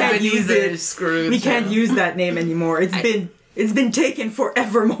 you can't use it. Scrooge, we can't use that name anymore. It's been taken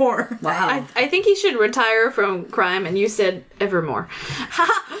forevermore. Wow. I think he should retire from crime, and you said evermore.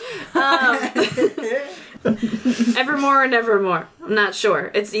 Evermore or Nevermore. I'm not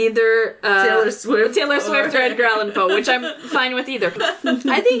sure. It's either Taylor Swift or Edgar Allan Poe, which I'm fine with either.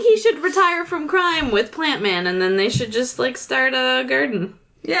 I think he should retire from crime with Plant Man, and then they should just, like, start a garden.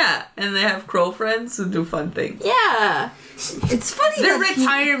 Yeah, and they have crow friends who do fun things. Yeah. It's funny the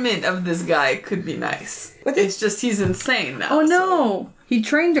retirement of this guy could be nice. It's just he's insane now. Oh no! He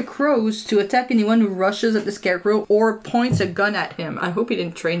trained the crows to attack anyone who rushes at the Scarecrow or points a gun at him. I hope he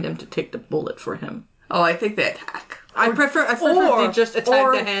didn't train them to take the bullet for him. Oh, I think they attack. I prefer if they just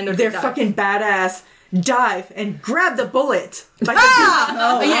attack the hand or they're the fucking badass. Dive and grab the bullet. Like yes,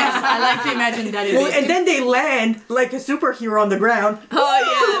 I like to imagine that. And then they land like a superhero on the ground. Oh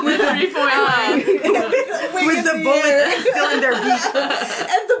yeah, with 3-point with the bullet still in their beak,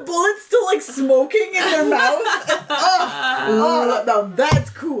 and the bullet's still like smoking in their mouth. Now that's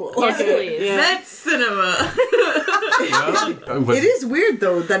cool. Yes, please. Yeah. That's cinema. It is weird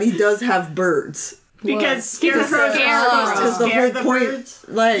though that he does have birds. Because scarecrows Because the whole point, birds.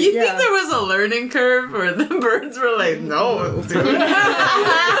 like, you think there was a learning curve where the birds were like, no, it'll do it.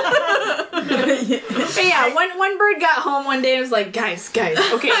 But yeah, one bird got home one day and was like, guys, okay,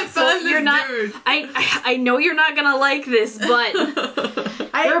 so you're not, I know you're not gonna like this, but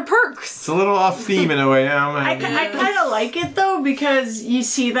there are perks. It's a little off theme in a way. I kind of like it though, because you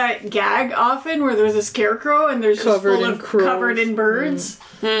see that gag often where there's a scarecrow and there's just covered in birds.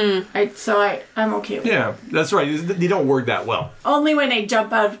 I'm okay with it. Yeah, that's right. They don't work that well. Only when they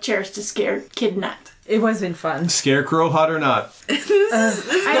jump out of chairs to scare kidnap. It wasn't fun. Scarecrow, hot or not?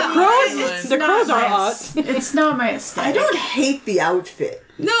 The crows are hot. It's not my aesthetic. I don't hate the outfit.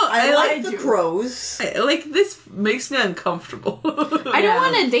 No, I like the crows. This makes me uncomfortable. I don't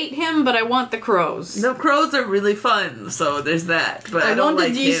want to date him, but I want the crows. The crows are really fun, so there's that. But I don't want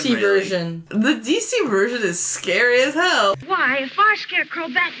like the DC version. The DC version is scary as hell. Why, if our Scarecrow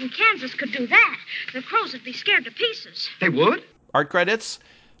back in Kansas could do that, the crows would be scared to pieces. They would? Art credits: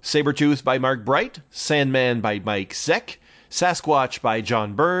 Sabretooth by Mark Bright, Sandman by Mike Zeck, Sasquatch by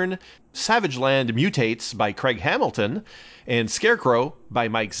John Byrne, Savage Land Mutates by Craig Hamilton, and Scarecrow by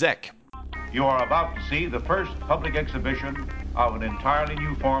Mike Zeck. You are about to see the first public exhibition of an entirely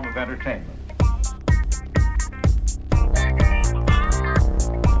new form of entertainment.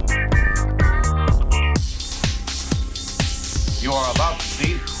 You are about to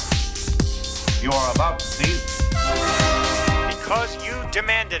see. Because you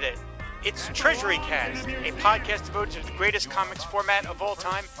demanded it. It's Treasury Cast, a podcast devoted to the greatest comics format of all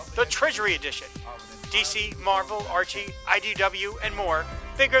time, the Treasury Edition. DC, Marvel, Archie, IDW, and more,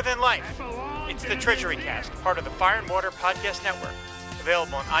 bigger than life. It's the Treasury Cast, part of the Fire and Water Podcast Network.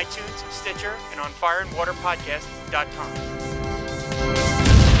 Available on iTunes, Stitcher, and on fireandwaterpodcast.com.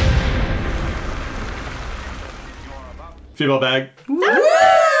 Female bag.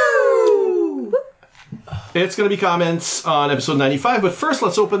 Woo! It's going to be comments on episode 95, but first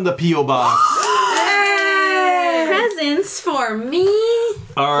let's open the P.O. Box. Presents! presents for me.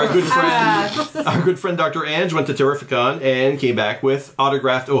 Our good friend Dr. Ange went to Terrificon and came back with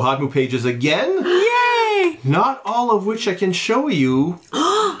autographed oHOTmu pages again. Yay! Not all of which I can show you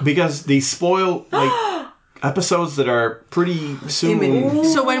because they spoil episodes that are pretty soon.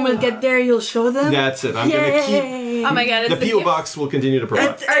 So when we'll get there, you'll show them? That's it. I'm going to keep... Oh my god, the P.O. box will continue to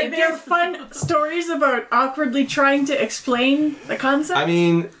provide. Are there fun stories about awkwardly trying to explain the concept? I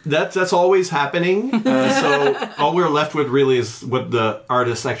mean, that's always happening. So all we're left with really is what the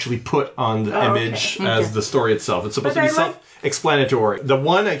artist actually put on the image as the story itself. It's supposed to be self-explanatory. The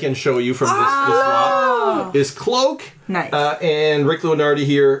one I can show you from this lot is Cloak. Nice. And Rick Leonardi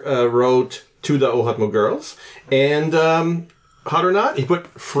here wrote to the oHOTmu girls. And hot or not, he put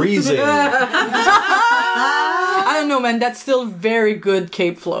freezing. I don't know, man. That's still very good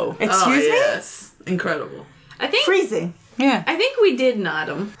cape flow. Excuse me? Yes. Incredible. I think freezing. Yeah. I think we did not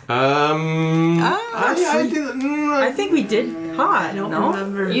him. I think we did hot. I don't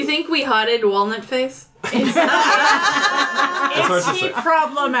remember. You think we hotted Walnut Face? Is he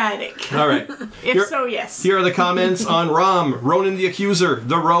problematic? All right. If so, yes. Here are the comments on Rom, Ronan the Accuser,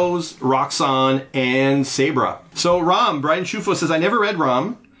 The Rose, Roxanne, and Sabra. So Rom, Brian Shufo says, I never read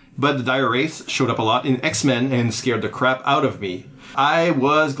Rom, but the Dire Wraiths showed up a lot in X-Men and scared the crap out of me. I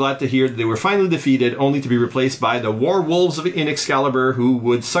was glad to hear that they were finally defeated, only to be replaced by the War Wolves in Excalibur, who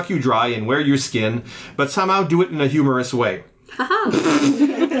would suck you dry and wear your skin, but somehow do it in a humorous way.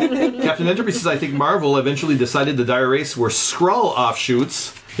 Captain Entropy says, I think Marvel eventually decided the Dire Wraiths were Skrull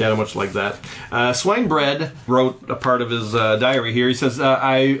offshoots. Yeah, not much like that. Swinebread wrote a part of his diary here. He says,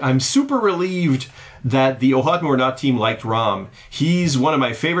 I'm super relieved that the oHOTmu or Not team liked Rom. He's one of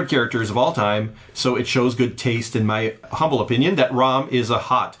my favorite characters of all time, so it shows good taste, in my humble opinion, that Rom is a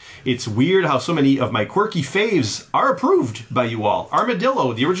hot. It's weird how so many of my quirky faves are approved by you all.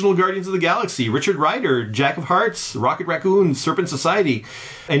 Armadillo, the original Guardians of the Galaxy, Richard Rider, Jack of Hearts, Rocket Raccoon, Serpent Society.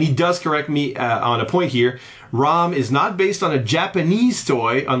 And he does correct me on a point here. Rom is not based on a Japanese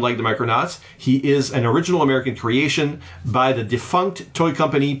toy, unlike the Micronauts. He is an original American creation by the defunct toy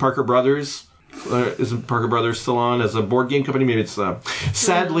company Parker Brothers. Isn't Parker Brothers still on as a board game company? Maybe it's...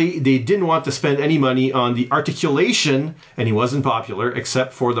 Sadly, they didn't want to spend any money on the articulation, and he wasn't popular,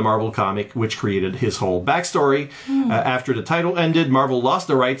 except for the Marvel comic, which created his whole backstory. After the title ended, Marvel lost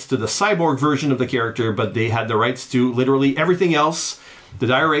the rights to the cyborg version of the character, but they had the rights to literally everything else. The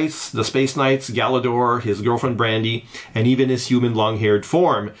Dire Wraiths, the Space Knights, Galador, his girlfriend Brandy, and even his human long-haired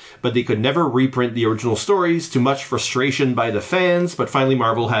form. But they could never reprint the original stories, to much frustration by the fans. But finally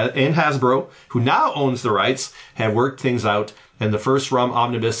Marvel and Hasbro, who now owns the rights, have worked things out. And the first Rom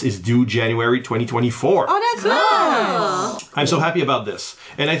Omnibus is due January 2024. Oh, that's nice! I'm so happy about this.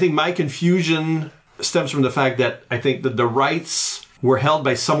 And I think my confusion stems from the fact that I think that the rights were held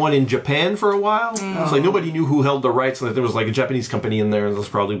by someone in Japan for a while. So like nobody knew who held the rights, and there was like a Japanese company in there, and that's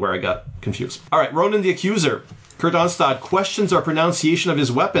probably where I got confused. All right, Ronan the Accuser. Kurt Onstad questions our pronunciation of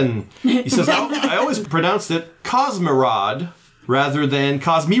his weapon. He says, I always pronounced it Cosmirod rather than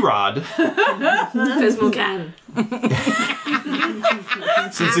Cosmirod. Cosmocan.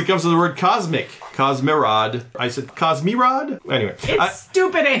 Since it comes to the word cosmic. Cosmirod. I said Cosmirod? Anyway. It's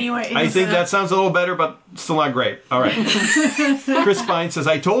stupid anyway. I think that sounds a little better, but still not great. All right. Chris Pine says,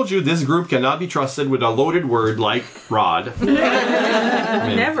 I told you this group cannot be trusted with a loaded word like rod.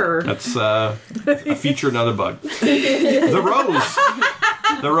 Never. That's a feature, not a bug. The Rose.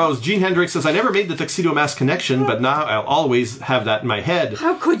 The Rose. Gene Hendricks says, I never made the Tuxedo Mask connection, but now I'll always have that in my head.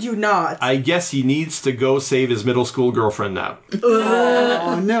 How could you not? I guess he needs to go save his middle school girlfriend now.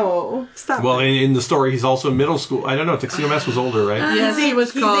 Oh, no. Stop. Well, in the story, he's also in middle school. I don't know. Tuxedo Mask was older, right? Yes, he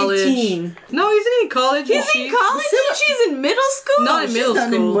was college. 18. No, he's in college. He's in college and she's in middle school? Not in middle She's not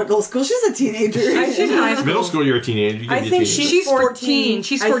in school. middle school. She's a teenager. She's in high school. Middle school, you're a teenager. You can I be a think teenager. she's 14.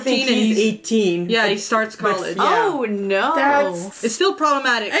 She's 14 I think and he's 18. Yeah, he starts college. yeah. Oh, no. It's still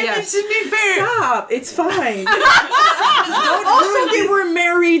problematic, And yes. to be fair, Stop. It's fine. Also, they were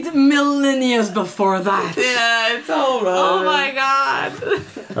married millennia before that. Yeah, it's all right. Oh my god.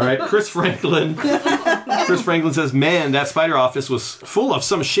 All right, Chris Franklin. Chris Franklin says, man, that Spider Office was full of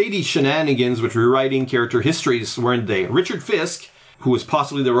some shady shenanigans with rewriting character histories, weren't they? Richard Fisk, who was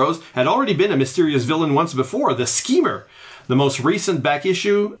possibly the Rose, had already been a mysterious villain once before, the Schemer. The most recent back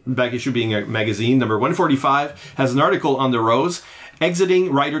issue being a magazine, number 145, has an article on the Rose,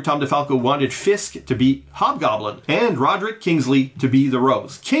 Exiting, writer Tom DeFalco wanted Fisk to be Hobgoblin and Roderick Kingsley to be the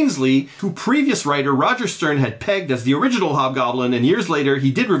Rose. Kingsley, who previous writer Roger Stern had pegged as the original Hobgoblin, and years later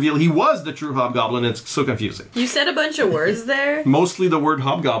he did reveal he was the true Hobgoblin. It's so confusing. You said a bunch of words there. Mostly the word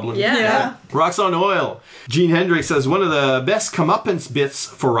Hobgoblin. Yeah. Roxanne Oil. Gene Hendricks says, one of the best comeuppance bits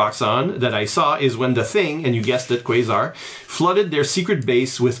for Roxanne that I saw is when the Thing, and you guessed it, Quasar, flooded their secret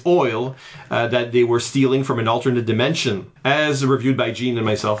base with oil that they were stealing from an alternate dimension, as reviewed by Gene and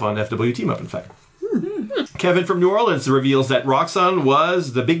myself on FW Team Up, in fact. Kevin from New Orleans reveals that Roxanne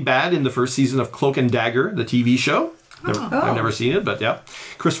was the big bad in the first season of Cloak and Dagger, the TV show. I've never seen it, but yeah.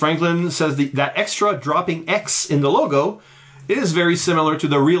 Chris Franklin says that extra dropping X in the logo is very similar to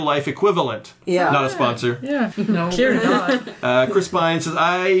the real-life equivalent. Yeah. Not a sponsor. Yeah. No, clearly not. Chris Pine says,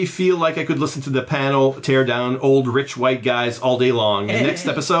 I feel like I could listen to the panel tear down old rich white guys all day long. In next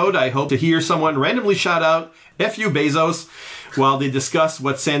episode, I hope to hear someone randomly shout out, F you, Bezos, while they discuss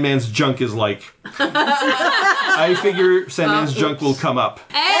what Sandman's junk is like. I figure Sandman's junk will come up.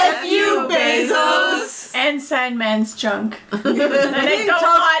 F you, Bezos! And Sandman's junk. And I don't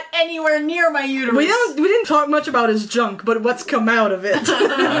want anywhere near my uterus. We didn't talk much about his junk, but what's come out of it.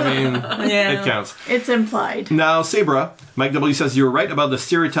 I mean, it counts. It's implied. Now, Sabra, Mike W. says, you're right about the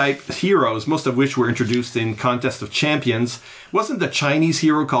stereotype heroes, most of which were introduced in Contest of Champions. Wasn't the Chinese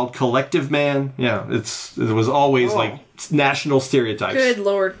hero called Collective Man? Yeah, it was always like national stereotypes. Good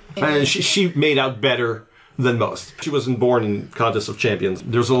lord. And she made out better than most. She wasn't born in Contest of Champions.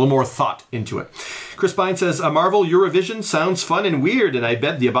 There's a little more thought into it. Chris Pine says, a Marvel Eurovision sounds fun and weird, and I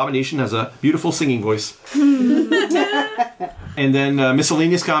bet the Abomination has a beautiful singing voice. And then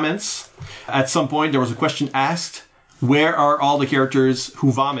miscellaneous comments. At some point, there was a question asked, where are all the characters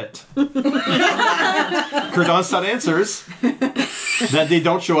who vomit? Kurt Onstad answers that they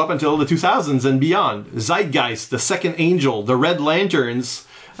don't show up until the 2000s and beyond. Zeitgeist, the Second Angel, the Red Lanterns,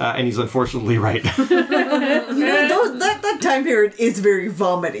 and he's unfortunately right. That time period is very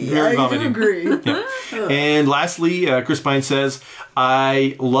vomity. Very I vomity. do agree. Yeah. And lastly, Chris Pine says,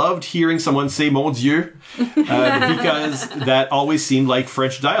 I loved hearing someone say Mon Dieu, because that always seemed like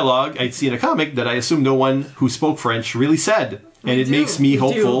French dialogue I'd see in a comic that I assume no one who spoke French really said. And it makes me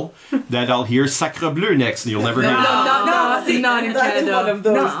hopeful that I'll hear Sacre Bleu next. You'll never hear that. No, not in That's Canada. one of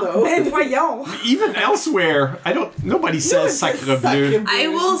those, though. Mais voyons. Even elsewhere, nobody says Sacre Bleu. I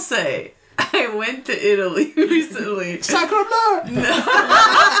will say, I went to Italy recently. Sacre Bleu!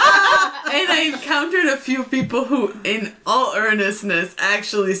 And I encountered a few people who, in all earnestness,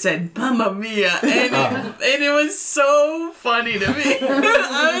 actually said "Mamma Mia," and it was so funny to me. I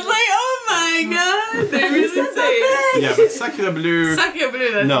was like, "Oh my god!" They really say it. Yeah, but Sacre Bleu. Sacre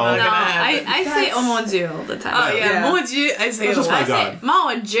Bleu. That's No. not gonna happen. I say oh mon dieu all the time. Oh yeah, mon Dieu. I say That's it just a my lot. God.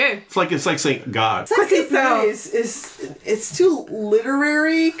 Mon dieu. It's like saying God. Sacre Bleu it's too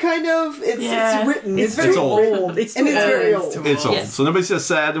literary, kind of. It's written. It's very old. It's and too it's very old. old. It's old. Yes. So nobody says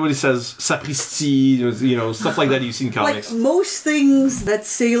sad, nobody says sapristi, stuff like that you see in comics. Like most things that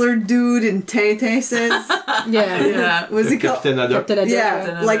sailor dude in Tintin says. Yeah. Was it called? Captain Haddock.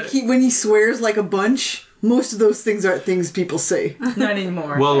 Yeah, like when he swears like a bunch. Most of those things are things people say. Not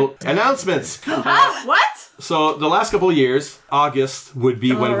anymore. Well, announcements. What? So the last couple of years, August would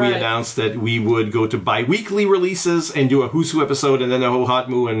be when we right. announced that we would go to bi-weekly releases and do a Who's Who episode and then a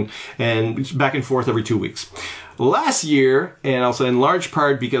oHOTmu and back and forth every 2 weeks. Last year, and also in large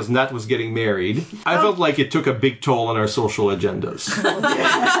part because Nat was getting married, I felt like it took a big toll on our social agendas.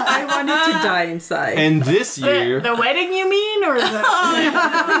 I wanted to die inside. And this year, The wedding, you mean? Or the.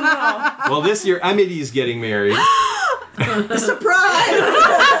 well, this year, Amélie is getting married. Surprise!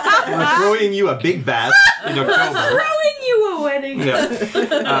 We're throwing you a big bath in October. Throwing you a wedding.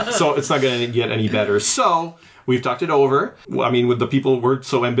 Yeah. So it's not going to get any better. So we've talked it over. I mean, with the people who were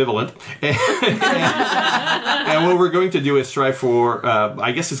so ambivalent. And what we're going to do is strive for,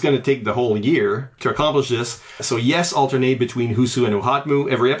 I guess it's going to take the whole year to accomplish this. So yes, alternate between Who's Who and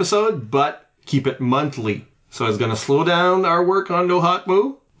oHOTmu every episode, but keep it monthly. So it's going to slow down our work on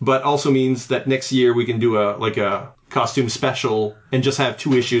oHOTmu, but also means that next year we can do a costume special and just have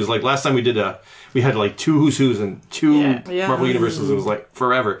 2 issues. Like last time we had like 2 Who's Who's and 2 Marvel Universes. It was like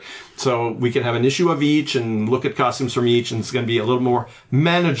forever. So we can have an issue of each and look at costumes from each, and it's going to be a little more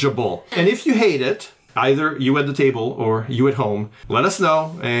manageable. And if you hate it, either you at the table or you at home, let us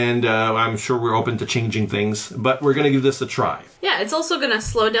know, and I'm sure we're open to changing things, but we're going to give this a try. Yeah, it's also going to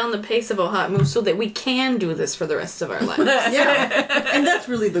slow down the pace of oHOTmu so that we can do this for the rest of our lives. Yeah, and that's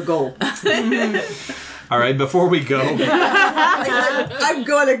really the goal. All right, before we go... I'm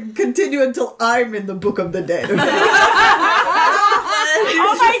going to continue until I'm in the Book of the Dead.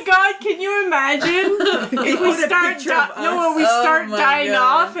 Oh my god, can you imagine if we start dying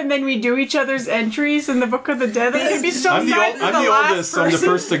off and then we do each other's entries in the Book of the Dead? That could be so I'm the oldest, so I'm the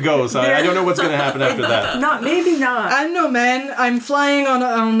first to go, so I don't know what's going to happen after that. Maybe not. I don't know, man. I'm flying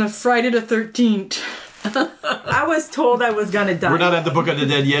on a Friday the 13th. I was told I was gonna die. We're not at the Book of the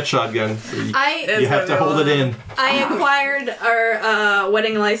Dead yet, Shotgun. So you have to hold it in. I acquired our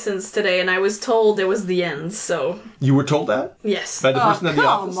wedding license today, and I was told it was the end, so... You were told that? Yes. By the person at the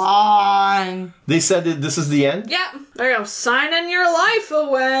office? Come on. They said that this is the end? Yeah. They're going signing your life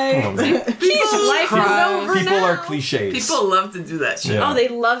away. Oh, man. Life is over People now. are cliches. People love to do that shit. Yeah. Oh, they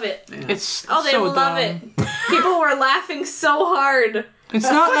love it. Yeah. It's they so love dumb. it. People were laughing so hard. It's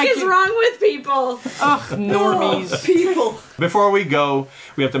not what like is wrong with people? Ugh, normies. People. Before we go,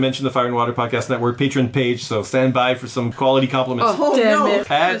 we have to mention the Fire and Water Podcast Network Patreon page, so stand by for some quality compliments. Oh, damn it.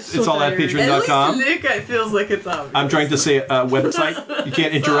 It's all at patreon.com. At least Nick, it feels like it's obvious. I'm trying to say a website. You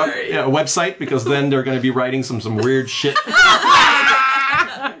can't interrupt. Yeah, a website, because then they're going to be writing some weird shit.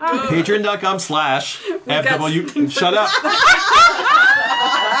 Patreon.com/FW. Shut up.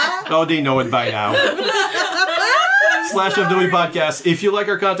 Oh, they know it by now. /FW Podcast. If you like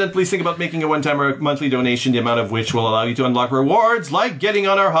our content, please think about making a one-time or monthly donation, the amount of which will allow you to unlock rewards like getting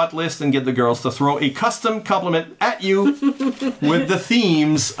on our hot list and get the girls to throw a custom compliment at you with the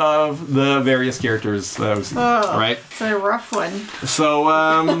themes of the various characters. Right? It's a rough one. So,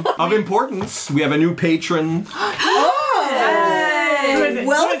 of importance, we have a new patron. Hey,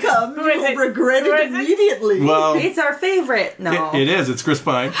 welcome. Who is You'll it? regret it immediately. Well, It's our favorite. No. it is. It's Chris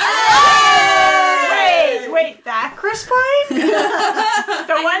Pine. Wait, that Chris Pine?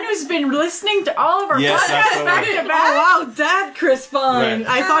 The one who's been listening to all of our Yes, that's podcasts the back one. to back. Oh, wow, that Chris Pine. Right.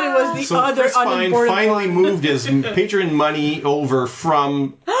 I thought it was the So other Chris Pine unimportant finally one. moved his Patreon money over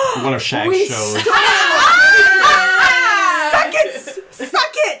from one of Shaq's shows.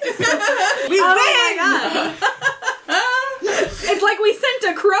 Suck it! We Oh win! my god. It's like we sent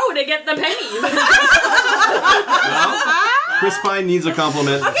a crow to get the pennies. Well, Chris Pine needs a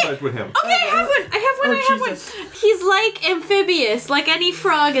compliment. Let's start with him. Okay, I have one. He's like amphibious, like any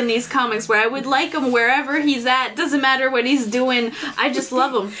frog in these comics, where I would like him wherever he's at. Doesn't matter what he's doing. I just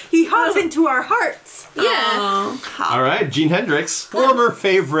love him. He hops into our hearts. Yeah. All right, Gene Hendricks, former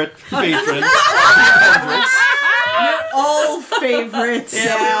favorite patron. Gene Hendricks. You're all favorites.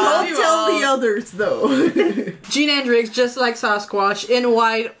 Yeah, We we love won't you tell all. the others, though. Gene Hendricks, just like Sasquatch, in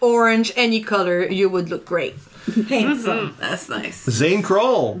white, orange, any color, you would look great. Handsome. That's nice. Zane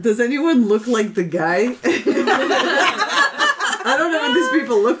Kroll. Does anyone look like the guy? I don't know what these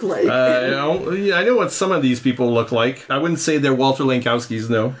people look like. I know what some of these people look like. I wouldn't say they're Walter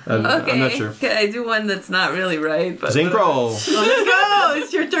Lankowski's, no. I'm not sure. Can I do one that's not really right? But Zane Kroll. Let's go!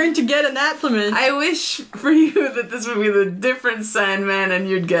 It's your turn to get an compliment. I wish for you that this would be the different Sandman and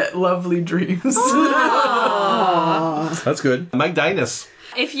you'd get lovely dreams. That's good. Mike Dynas.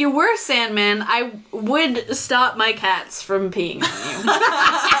 If you were Sandman, I would stop my cats from peeing on you.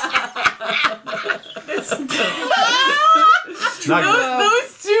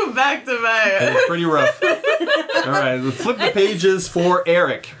 Those two back to back. It's pretty rough. All right, let's flip the pages for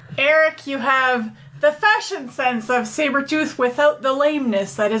Eric. Eric, you have the fashion sense of Sabretooth without the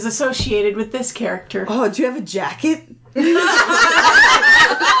lameness that is associated with this character. Oh, do you have a jacket? And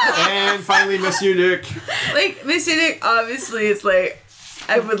finally, Monsieur Duke. Like, Monsieur Nick, obviously it's like,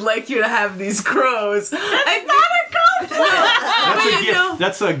 I would like you to have these crows. That's not a compliment!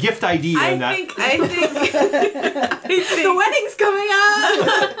 That's a gift idea. I in that. think The wedding's coming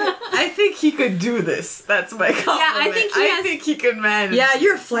up! I think he could do this. That's my compliment. Yeah, I think he could manage. Yeah,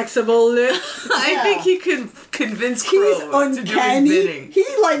 you're flexible, Luke. I think he could convince He's Crow to do his uncanny. bidding. He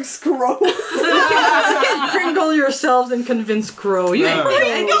likes crows. You can Pringle yourselves and convince Crow. You Yeah.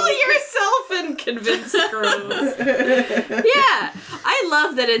 Pringle yourself and convince crows. Yeah, I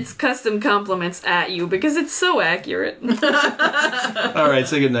love that it's custom compliments at you because it's so accurate. All right,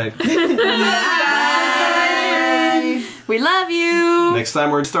 say goodnight. Bye. We love you. Next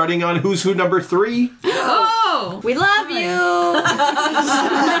time we're starting on Who's Who number 3. Oh, we love you.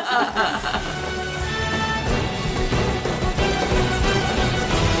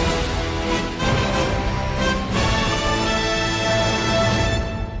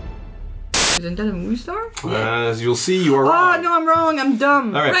 Isn't that a movie star? As you'll see, you are wrong. Oh, no, I'm wrong. I'm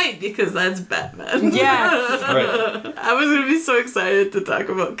dumb. All right. Right, because that's Batman. Yeah. All right. I was going to be so excited to talk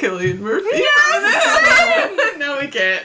about Cillian Murphy. Now we can't.